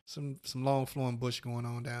some long flowing bush going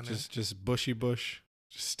on down there. Just bushy bush,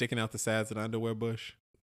 just sticking out the sides of the underwear bush.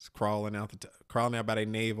 It's crawling out by their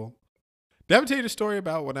navel. Did I ever tell you the story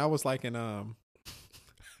about when I was like in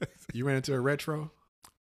You ran into a retro?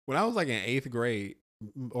 When I was like in 8th grade,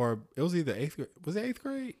 or it was either 8th grade. Was it 8th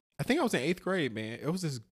grade? I think I was in 8th grade, man. It was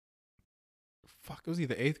it was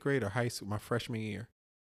either 8th grade or high school, my freshman year.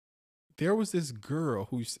 There was this girl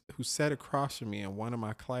who sat across from me in one of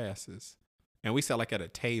my classes. And we sat like at a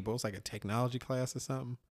table. It was like a technology class or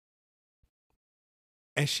something.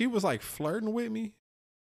 And she was like flirting with me.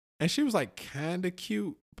 And she was like kind of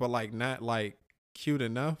cute, but like not like cute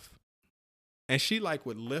enough. And she like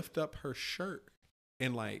would lift up her shirt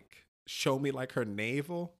and like show me like her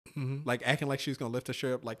navel, like acting like she was gonna lift her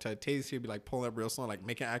shirt up like to her titties. She'd be like pulling up real slow, like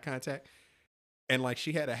making eye contact. And like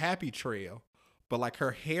she had a happy trail, but like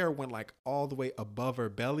her hair went like all the way above her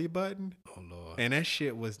belly button. Oh Lord! And that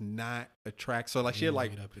shit was not attractive. So like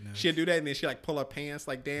she'd do that, and then she like pull her pants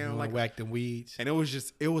like down, like whack them weeds. And it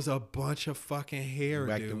was a bunch of fucking hair,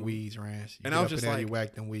 whack dude. them weeds, Rance. And I was just like, you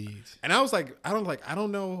whack them weeds. And I was like, I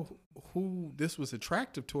don't know who this was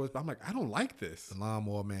attractive towards, but I'm like, I don't like this. The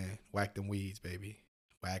lawnmower man, whack them weeds, baby.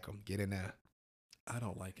 Whack them. Get in there. I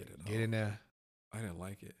don't like it at all. Get in there. I didn't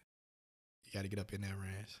like it. You got to get up in there,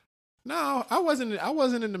 Rance. No, I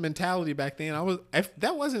wasn't in the mentality back then.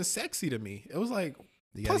 That wasn't sexy to me. It was like,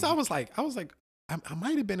 plus I was like, I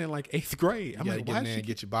might have been in like 8th grade. I'm like, get in there and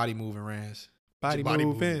get your body moving, Rance. Get your body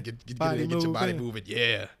moving.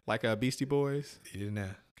 Yeah. Like Beastie Boys. Get in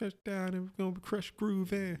there. Catch down and we're gonna crush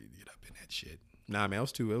groove in. Get up in that shit. Nah, man, it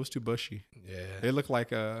was too bushy. Yeah. It looked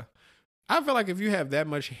like I feel like if you have that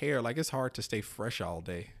much hair, like it's hard to stay fresh all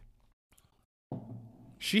day.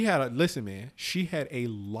 She had she had a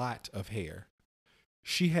lot of hair.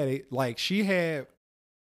 She had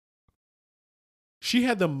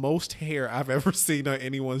the most hair I've ever seen on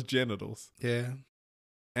anyone's genitals. Yeah.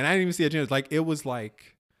 And I didn't even see her genitals. Like it was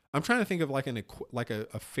like, I'm trying to think of like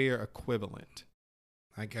a fair equivalent.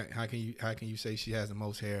 How can you say she has the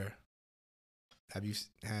most hair? How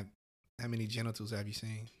many genitals have you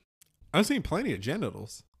seen? I've seen plenty of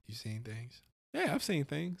genitals. You seen things? Yeah, I've seen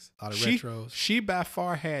things. A lot of retros. She by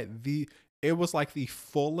far had it was like the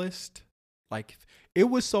fullest, like it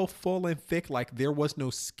was so full and thick, like there was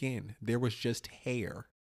no skin. There was just hair.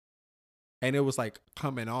 And it was like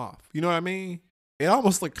coming off. You know what I mean? It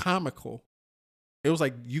almost looked comical. It was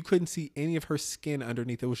like you couldn't see any of her skin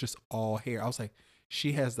underneath. It was just all hair. I was like,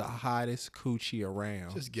 she has the hottest coochie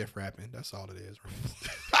around. Just gift wrapping. That's all it is, right?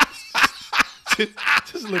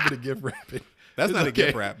 just a little bit of gift wrapping. That's not a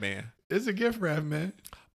gift wrap, man. It's a gift wrap, man.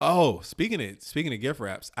 Oh, speaking of gift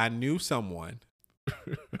wraps, I knew someone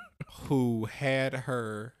who had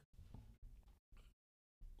her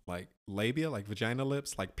like labia, like vagina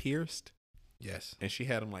lips, like pierced. Yes. And she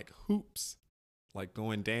had them like hoops, like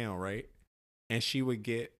going down, right? And she would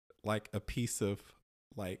get like a piece of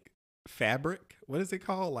like fabric. What is it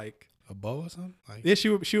called? Like a bow or something? Yeah, she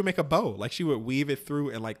would make a bow. Like she would weave it through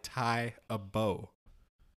and like tie a bow.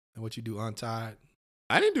 And what you do, untied?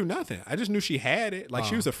 I didn't do nothing. I just knew she had it. Like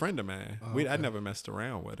she was a friend of mine. Okay. I never messed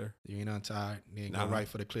around with her. You ain't untied. You ain't go right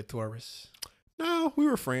for the clitoris. No, No, we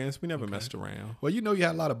were friends. We never messed around. Well, you know, you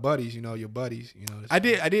had a lot of buddies. You know, your buddies. You know, I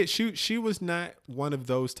did. She was not one of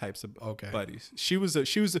those types of buddies. She was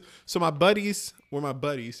so my buddies were my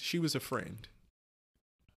buddies. She was a friend.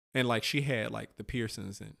 And like she had like the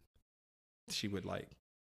piercings and she would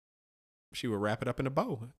wrap it up in a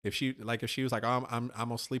bow. If she was like, oh, I'm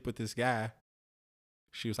gonna sleep with this guy.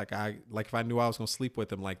 She was like, if I knew I was gonna sleep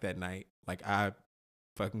with him like that night, like I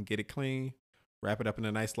fucking get it clean, wrap it up in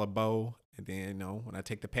a nice little bow, and then, you know, when I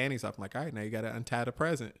take the panties off, I'm like, all right, now you gotta untie the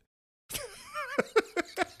present.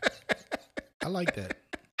 I like that.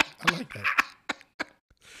 I like that.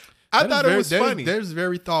 I thought it was funny. That was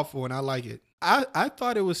very thoughtful, and I like it. I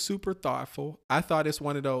thought it was super thoughtful. I thought it's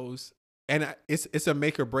one of those, and it's a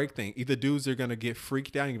make or break thing. Either dudes are gonna get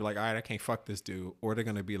freaked out and be like, all right, I can't fuck this dude, or they're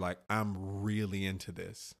gonna be like, I'm really into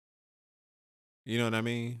this. You know what I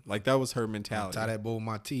mean? Like that was her mentality. Tie that bow with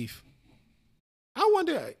my teeth. I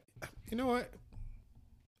wonder. You know what?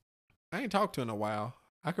 I ain't talked to her in a while.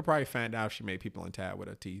 I could probably find out if she made people untie with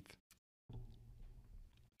her teeth.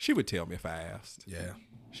 She would tell me if I asked. Yeah,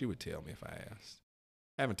 she would tell me if I asked.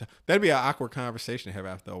 That'd be an awkward conversation to have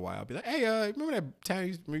after a while. Be like, hey, remember that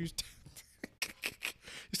time you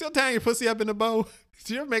still tying your pussy up in a bow? Did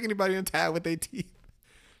you ever make anybody untie with their teeth?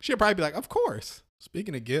 She'll probably be like, of course.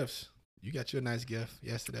 Speaking of gifts, you got your nice gift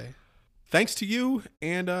yesterday. Thanks to you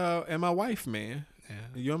and my wife, man. Yeah.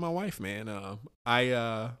 You and my wife, man.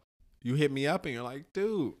 You hit me up and you're like,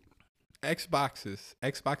 dude,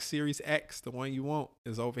 Xbox Series X, the one you want,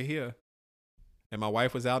 is over here. And my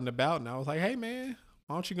wife was out and about, and I was like, hey, man,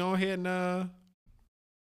 why don't you go ahead and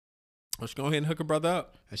hook a brother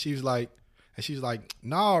up? And she was like,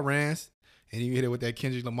 nah, Rance. And you hit it with that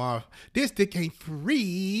Kendrick Lamar. This dick ain't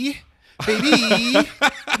free, baby. You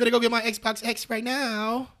better go get my Xbox X right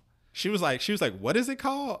now. She was like, what is it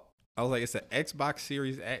called? I was like, it's an Xbox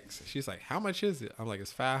Series X. She's like, how much is it? I'm like,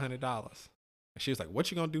 it's $500. And she was like, what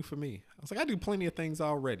you gonna do for me? I was like, I do plenty of things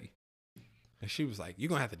already. And she was like, you're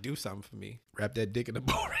gonna have to do something for me. Wrap that dick in the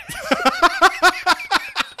bow.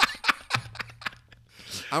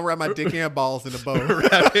 I'm wrap my dick and balls in the bow.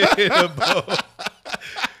 Wrap it in the bow.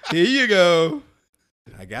 Here you go.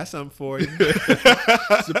 I got something for you.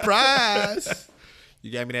 Surprise.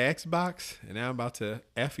 You got me the Xbox, and now I'm about to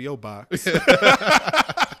F your box.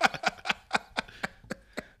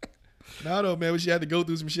 No, though, man. She had to go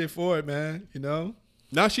through some shit for it, man. You know?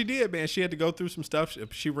 No, she did, man. She had to go through some stuff.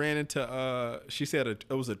 She ran into, she said it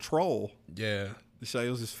was a troll. Yeah. So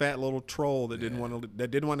it was this fat little troll that didn't want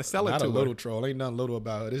to sell it to her. Not a little troll. Ain't nothing little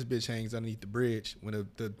about her. This bitch hangs underneath the bridge. When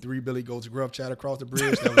the three Billy Goats Gruff chat across the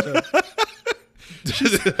bridge, that was her.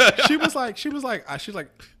 She was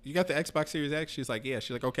like, you got the Xbox Series X? She's like, yeah.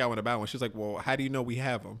 She's like, okay, I want to buy one. She's like, well, how do you know we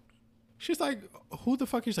have them? She's like, who the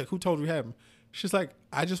fuck? She's like, who told you we have them? She's like,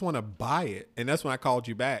 I just want to buy it. And that's when I called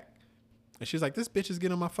you back. And she's like, this bitch is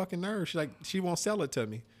getting on my fucking nerves. She's like, she won't sell it to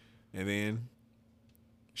me. And then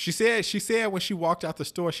she said when she walked out the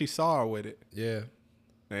store, she saw her with it. Yeah.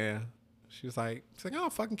 Yeah. She's like, I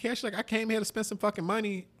don't fucking care. She's like, I came here to spend some fucking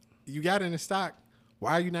money. You got it in stock.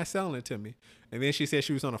 Why are you not selling it to me? And then she said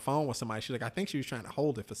she was on the phone with somebody. She's like, I think she was trying to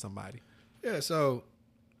hold it for somebody. Yeah, so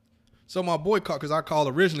my boy called, because I called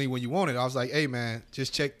originally when you wanted. I was like, hey, man,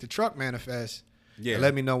 just check the truck manifest. Yeah. And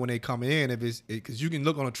let me know when they come in. If it's because you can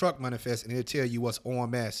look on a truck manifest and it'll tell you what's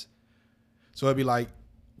OMS. So it'll be like,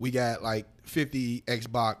 we got like 50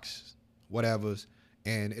 Xbox whatevers,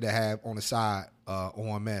 and it'll have on the side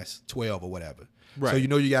OMS 12 or whatever. Right. So you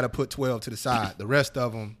know you got to put 12 to the side. The rest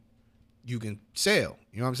of them you can sell.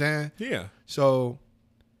 You know what I'm saying? Yeah. So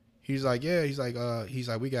he's like, yeah. He's like,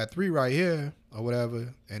 we got 3 right here or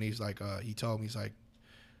whatever. And he's like, he told me, he's like,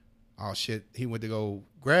 oh shit. He went to go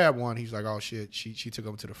grab one. He's like, oh shit. She took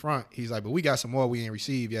them to the front. He's like, but we got some more we ain't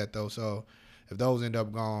received yet though. So if those end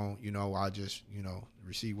up gone, you know, I'll just, you know,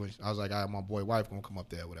 receive what I was like, I have my boy wife gonna come up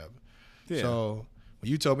there, whatever. Yeah. So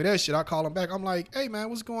when you told me that shit, I called him back. I'm like, hey man,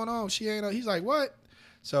 what's going on? She ain't. He's like, what?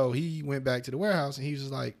 So he went back to the warehouse and he was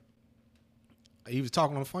just like, he was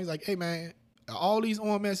talking on the phone. He's like, hey man, all these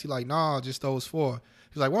OMS. He's like, nah, just those 4.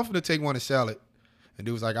 He's like, one for to take one and sell it. And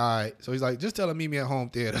dude was like, all right. So he's like, just tell her meet me at home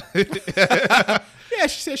theater. Yeah,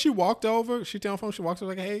 she said she walked over. She told him she walked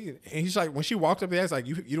over like, hey. And he's like, when she walked up there, it's like,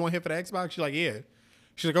 you don't want to hit for the Xbox? She's like, yeah.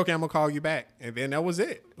 She's like, okay, I'm gonna call you back. And then that was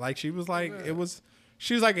it. Like she was like,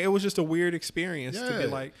 she was like, it was just a weird experience to be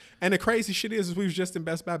like. And the crazy shit is we was just in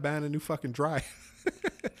Best Buy buying a new fucking dryer.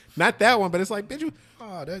 Not that one, but it's like, bitch,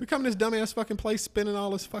 we come to this dumbass fucking place spending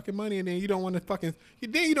all this fucking money, and then you don't want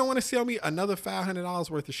to sell me another $500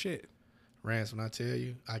 worth of shit. Rance, when I tell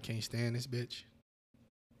you I can't stand this bitch,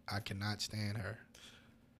 I cannot stand her.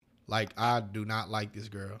 Like, I do not like this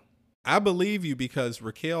girl. I believe you because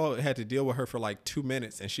Raquel had to deal with her for like 2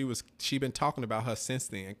 minutes, and she been talking about her since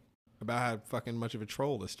then, about how fucking much of a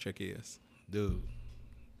troll this chick is. Dude,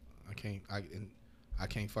 I can't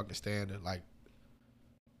fucking stand her. Like,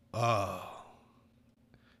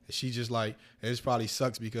 she just like, it probably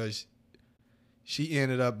sucks because she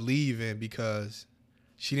ended up leaving because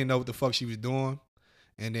she didn't know what the fuck she was doing,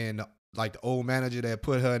 and then like the old manager that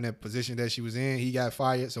put her in that position that she was in, he got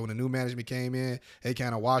fired. So when the new management came in, they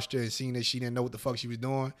kind of watched her and seen that she didn't know what the fuck she was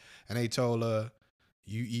doing. And they told her,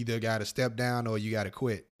 you either got to step down or you got to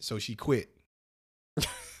quit. So she quit.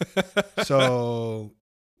 So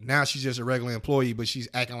now she's just a regular employee, but she's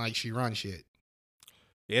acting like she runs shit.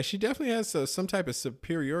 Yeah, she definitely has some type of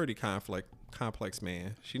superiority complex,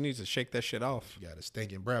 man. She needs to shake that shit off. She got a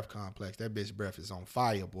stinking breath complex. That bitch breath is on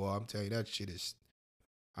fire, boy. I'm telling you, that shit is...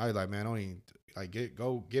 I was like, man, don't even like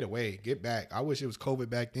get away, get back. I wish it was COVID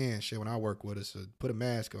back then. Shit, when I worked with her, so put a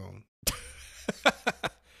mask on.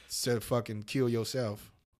 Instead of fucking kill yourself.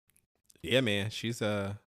 Yeah, man. She's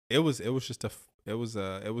it was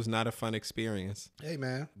not a fun experience. Hey,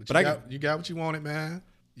 man, but you got what you wanted, man.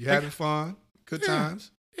 You having fun, good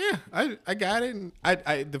times. Yeah, I got it. And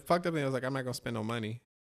I the fucked up thing, I was like, I'm not gonna spend no money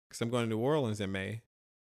because I'm going to New Orleans in May.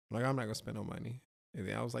 I'm like, I'm not gonna spend no money. And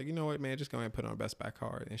then I was like, you know what, man, just go ahead and put it on a Best Buy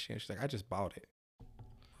card. And she's like, I just bought it.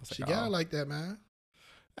 She got it like that, man.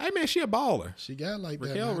 Hey, man, she a baller. She got it like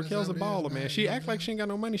that. Raquel's a baller, man. She act like she ain't got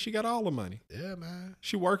no money. She got all the money. Yeah, man.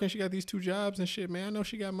 She working. She got these 2 jobs and shit, man. I know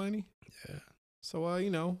she got money. Yeah. So, you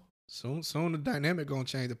know. Soon the dynamic gonna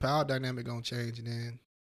change. The power dynamic gonna change, and then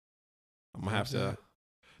I'm gonna have to.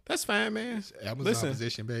 That's fine, man. It's Amazon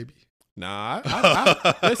position, baby. Nah,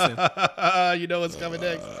 I listen. You know what's coming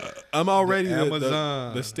next. I'm already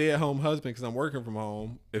the stay-at-home husband because I'm working from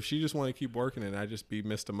home. If she just want to keep working and I just be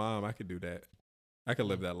Mr. Mom, I could do that. I could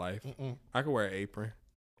live that life. I could wear an apron.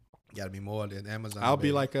 Got to be more than Amazon. I'll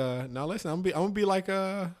be like now listen, I'm gonna be like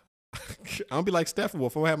I'm gonna be like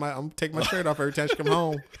Steppenwolf. I'm gonna take my shirt off every time she come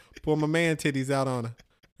home. Pull my man titties out on her.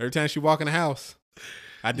 Every time she walk in the house,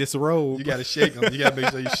 I disrobe. You gotta shake them. You gotta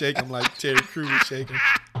make sure you shake them like Terry Crews shake them.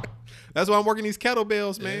 That's why I'm working these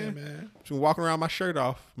kettlebells, man. Yeah, man. She's walking around my shirt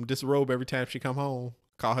off. I'm disrobe every time she come home.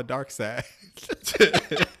 Call her dark side.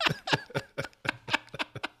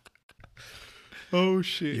 Oh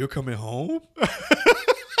shit! You're coming home?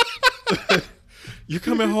 You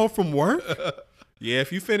coming home from work? Yeah.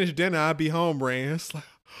 If you finish dinner, I'll be home, Rance. Like,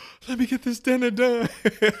 let me get this dinner done.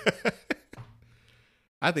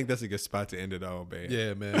 I think that's a good spot to end it all, man.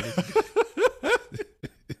 Yeah, man.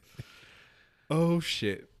 Oh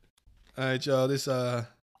shit! All right, y'all. This has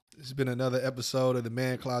been another episode of the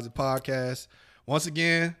Man Closet Podcast. Once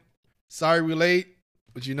again, sorry we're late,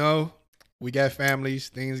 but you know, we got families.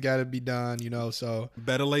 Things got to be done, you know, so.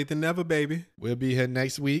 Better late than never, baby. We'll be here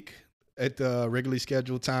next week at the regularly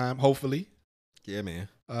scheduled time, hopefully. Yeah, man.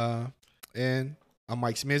 And I'm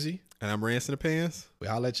Mike Smizzy. And I'm Rance in the Pants.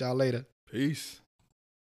 I'll let y'all later. Peace.